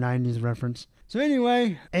cut for 90s reference. So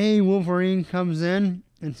anyway, Wolverine comes in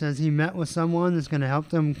and says he met with someone that's going to help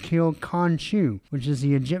them kill Khonshu, which is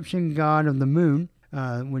the Egyptian god of the moon,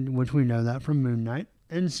 which we know that from Moon Knight.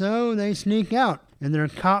 And so they sneak out, and they're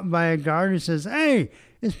caught by a guard who says, "Hey,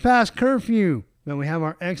 it's past curfew." But we have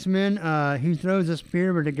our X-Men. He throws a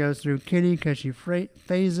spear, but it goes through Kitty because she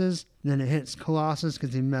phases. Then it hits Colossus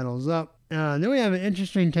because he metals up. Then we have an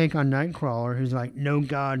interesting take on Nightcrawler, who's like, no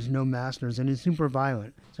gods, no masters, and he's super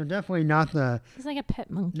violent. So definitely not the... He's like a pet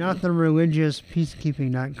monkey. Not the religious, peacekeeping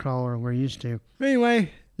Nightcrawler we're used to. But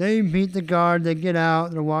anyway, they beat the guard, they get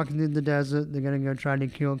out, they're walking through the desert, they're going to go try to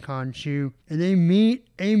kill Khonshu. And they meet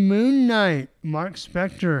a Moon Knight, Mark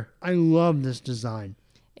Spector. I love this design.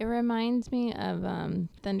 It reminds me of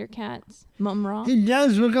Thundercats, Mum-Ra. He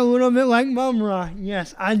does look a little bit like Mum-Ra.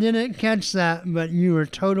 Yes, I didn't catch that, but you were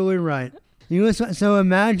totally right. So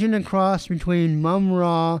imagine a cross between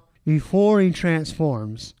Mum-Ra before he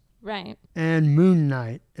transforms. Right. And Moon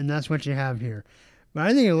Knight, and that's what you have here. But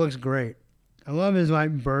I think it looks great. I love his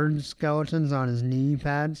like bird skeletons on his knee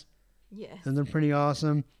pads. Yes. And they're pretty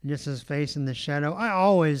awesome. Just his face in the shadow.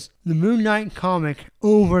 The Moon Knight comic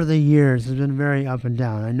over the years has been very up and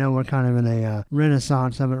down. I know we're kind of in a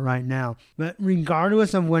renaissance of it right now. But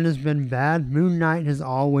regardless of when it's been bad, Moon Knight has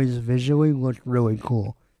always visually looked really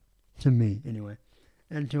cool. To me, anyway.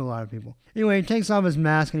 And to a lot of people. Anyway, he takes off his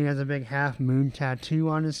mask and he has a big half moon tattoo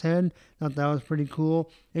on his head. Thought that was pretty cool.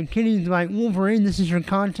 And Kitty's like, "Wolverine, this is your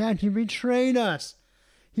contact. You betrayed us.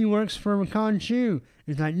 He works for Khonshu."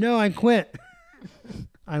 He's like, "No, I quit.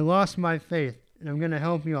 I lost my faith, and I'm going to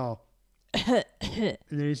help you all." And then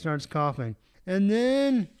he starts coughing. And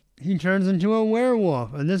then he turns into a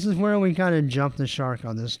werewolf. And this is where we kind of jump the shark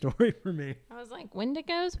on this story for me. I was like,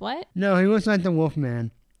 Wendigos? What? No, he looks like the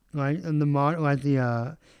Wolfman. Like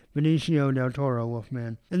the Benicio del Toro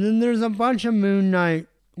Wolfman. And then there's a bunch of Moon Knight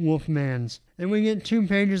Wolfmans. And we get 2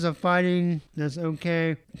 pages of fighting. That's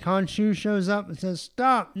okay. Khonshu shows up and says,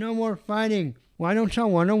 "Stop, no more fighting. Why don't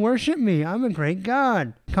y'all want to worship me? I'm a great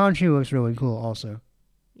god." Khonshu looks really cool also.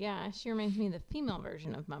 Yeah, she reminds me of the female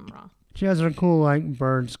version of Mum-Ra. She has her cool like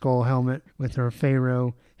bird skull helmet with her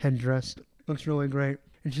pharaoh headdress. Looks really great.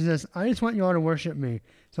 And she says, "I just want you all to worship me,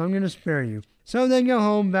 so I'm going to spare you." So they go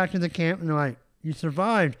home back to the camp and they're like, "You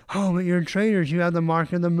survived. Oh, but you're traitors. You have the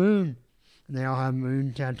mark of the moon." And they all have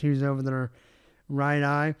moon tattoos over their right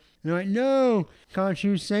eye. And they're like, "No,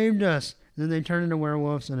 Khonshu saved us." And then they turn into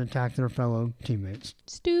werewolves and attack their fellow teammates.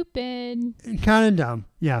 Stupid. Kind of dumb,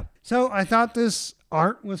 yeah. So I thought this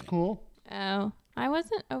art was cool. Oh, I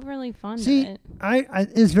wasn't overly fond of it.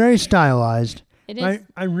 It's very stylized. It is.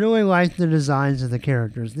 I really like the designs of the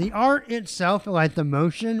characters. The art itself, like the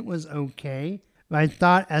motion, was okay. But I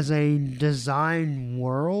thought as a design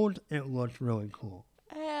world, it looked really cool.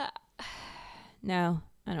 No,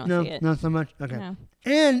 I don't see it. Not so much? Okay. No.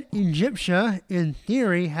 And Egyptia, in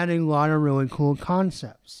theory, had a lot of really cool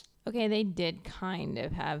concepts. Okay, they did kind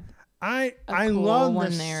of have I cool love one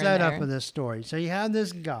the there setup of this story. So you have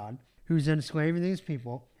this god who's enslaving these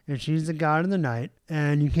people, and she's the god of the night,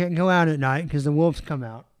 and you can't go out at night because the wolves come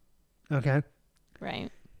out. Okay?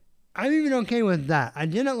 Right. I'm even okay with that. I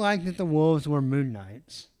didn't like that the wolves were Moon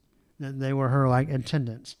Knights, that they were her, like,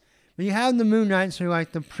 attendants. But you have the Moon Knights who are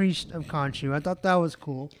like the priest of Khonshu. I thought that was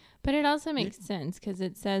cool. But it also makes sense because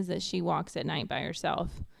it says that she walks at night by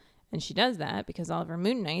herself. And she does that because all of her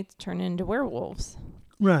Moon Knights turn into werewolves.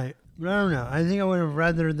 Right. I don't know. I think I would have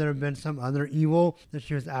rather there have been some other evil that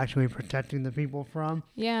she was actually protecting the people from.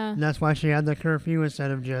 Yeah. And that's why she had the curfew instead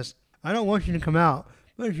of just, "I don't want you to come out,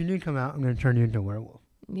 but if you do come out, I'm going to turn you into a werewolf."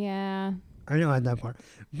 Yeah. I didn't like that part.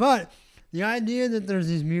 But the idea that there's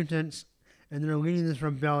these mutants and they're leading this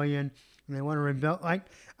rebellion and they want to rebel, like,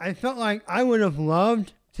 I felt like I would have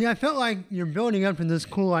loved See, I felt like you're building up to this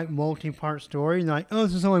cool, like, multi-part story. And like, oh,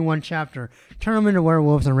 this is only one chapter. Turn them into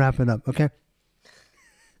werewolves and wrap it up, okay?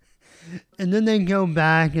 And then they go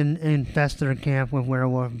back and infest their camp with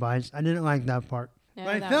werewolf bites. I didn't like that part. Yeah,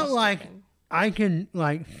 but I felt like I could,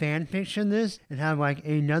 like, fan fiction this and have, like,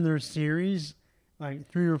 another series, like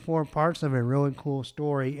 3 or 4 parts of a really cool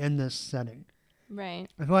story in this setting. Right.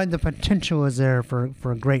 I feel like the potential is there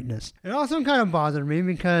for greatness. It also kind of bothered me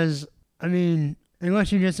because, I mean,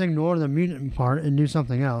 unless you just ignore the mutant part and do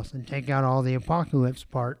something else and take out all the apocalypse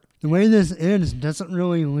part, the way this ends doesn't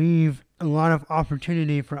really leave a lot of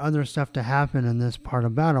opportunity for other stuff to happen in this part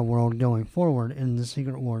of Battle World going forward in the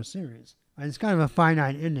Secret Wars series. It's kind of a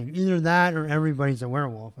finite ending. Either that or everybody's a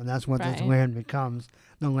werewolf, and that's what this land becomes,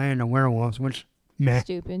 the land of werewolves, which, meh.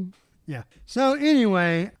 Stupid. Yeah. So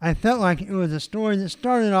anyway, I felt like it was a story that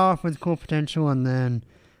started off with cool potential and then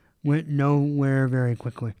went nowhere very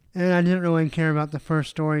quickly. And I didn't really care about the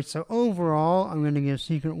first story. So overall, I'm going to give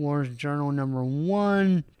Secret Wars Journal number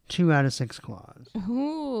 1 2 out of 6 claws.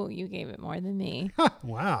 Ooh, you gave it more than me.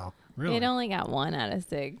 Wow. Really? It only got 1 out of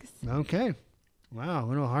 6. Okay. Wow, a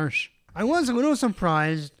little harsh. I was a little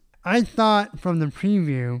surprised. I thought from the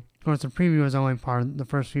preview, of course the preview was only part of the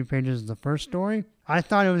first few pages of the first story. I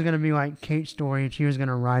thought it was going to be like Kate's story and she was going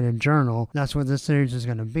to write a journal. That's what this series is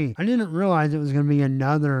going to be. I didn't realize it was going to be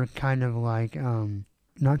another kind of like,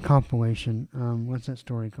 not compilation. What's that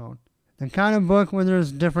story called? The kind of book where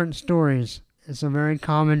there's different stories. It's a very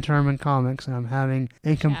common term in comics, and I'm having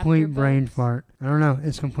a complete brain fart. I don't know.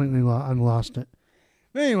 It's completely I've lost it.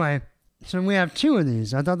 But anyway, so we have 2 of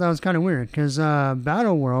these. I thought that was kind of weird because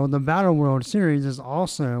Battle World, the Battle World series is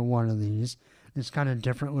also one of these. It's kind of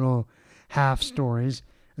different little half stories.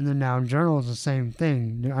 And then now Journal is the same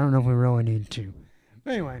thing. I don't know if we really need 2.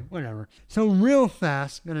 But anyway, whatever. So real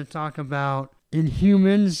fast, going to talk about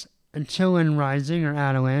Inhumans, Attilan Rising, or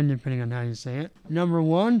Attilan, depending on how you say it. Number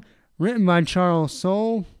 1. Written by Charles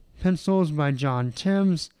Soule, pencils by John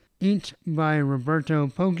Timms, inked by Roberto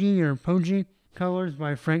Poggi, colors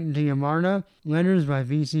by Frank Diamarna, letters by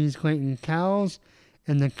VC's Clayton Cowles,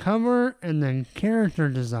 and the cover and the character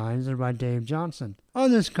designs are by Dave Johnson. On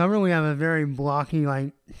this cover, we have a very blocky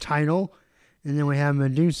like title, and then we have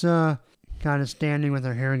Medusa kind of standing with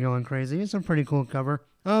her hair going crazy. It's a pretty cool cover.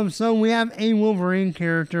 So we have a Wolverine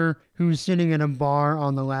character who's sitting at a bar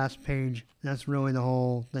on the last page. That's really the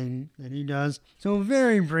whole thing that he does. So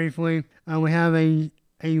very briefly, we have a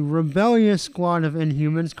rebellious squad of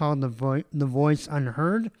Inhumans called the Voice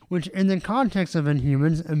Unheard, which in the context of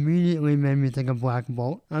Inhumans immediately made me think of Black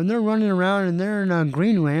Bolt. They're running around and they're in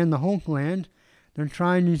Greenland, the Hulk land. They're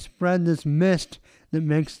trying to spread this mist that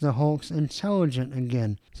makes the Hulks intelligent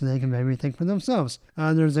again, so they can maybe think for themselves.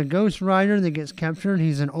 There's a Ghost Rider that gets captured.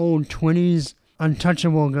 He's an old 20s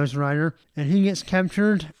untouchable Ghost Rider, and he gets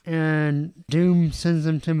captured, and Doom sends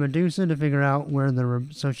him to Medusa to figure out where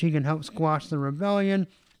so she can help squash the rebellion,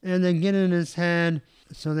 and they get in his head,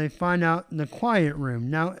 so they find out the Quiet Room.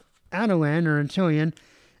 Now, Attilan, or Attilan,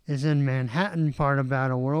 is in Manhattan part of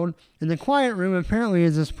Battle World, and the Quiet Room apparently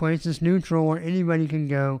is this place that's neutral where anybody can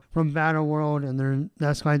go from Battle World, and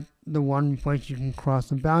that's like the one place you can cross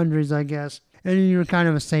the boundaries, I guess. And you're kind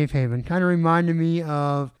of a safe haven. Kind of reminded me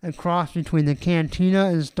of a cross between the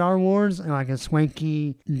Cantina in Star Wars and like a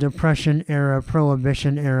swanky Depression-era,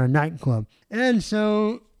 Prohibition-era nightclub. And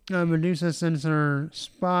so Medusa sends her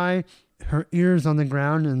spy, her ears on the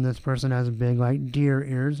ground, and this person has big, like, deer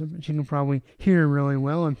ears. She can probably hear really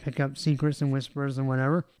well and pick up secrets and whispers and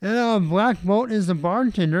whatever. And Black Bolt is the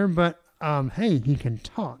bartender, but, hey, he can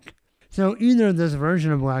talk. So either this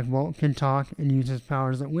version of Black Bolt can talk and use his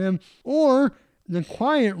powers at whim, or the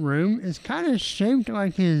Quiet Room is kind of shaped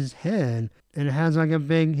like his head, and it has like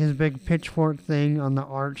his big pitchfork thing on the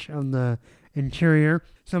arch of the interior.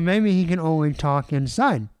 So maybe he can only talk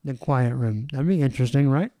inside the Quiet Room. That'd be interesting,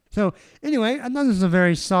 right? So anyway, I thought this was a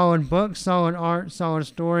very solid book, solid art, solid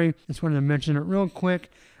story. Just wanted to mention it real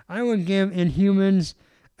quick. I would give Inhumans,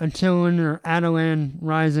 Attilan, or Attilan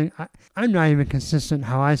Rising. I'm not even consistent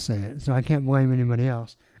how I say it, so I can't blame anybody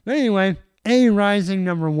else. But anyway, A Rising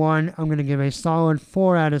number 1, I'm going to give a solid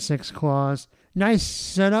 4 out of 6 claws. Nice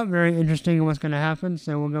setup, very interesting in what's going to happen,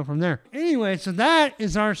 so we'll go from there. Anyway, so that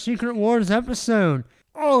is our Secret Wars episode.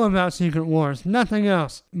 All about Secret Wars, nothing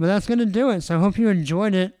else. But that's going to do it, so I hope you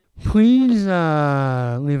enjoyed it. Please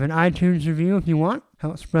leave an iTunes review if you want.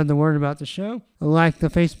 Help spread the word about the show. Like the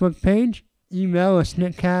Facebook page. Email us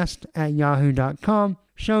snickcast@yahoo.com.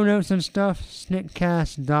 Show notes and stuff,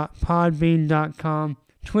 snickcast.podbean.com.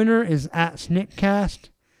 Twitter is @snickcast.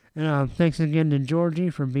 And thanks again to Georgie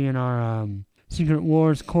for being our Secret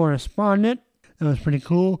Wars correspondent. That was pretty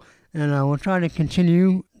cool. And we'll try to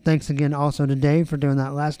continue. Thanks again also to Dave for doing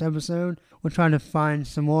that last episode. We'll try to find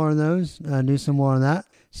some more of those, do some more of that.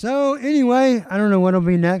 So anyway, I don't know what'll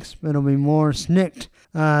be next, but it'll be more Snikt.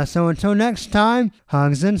 So until next time,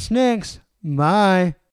 hugs and snicks. Bye.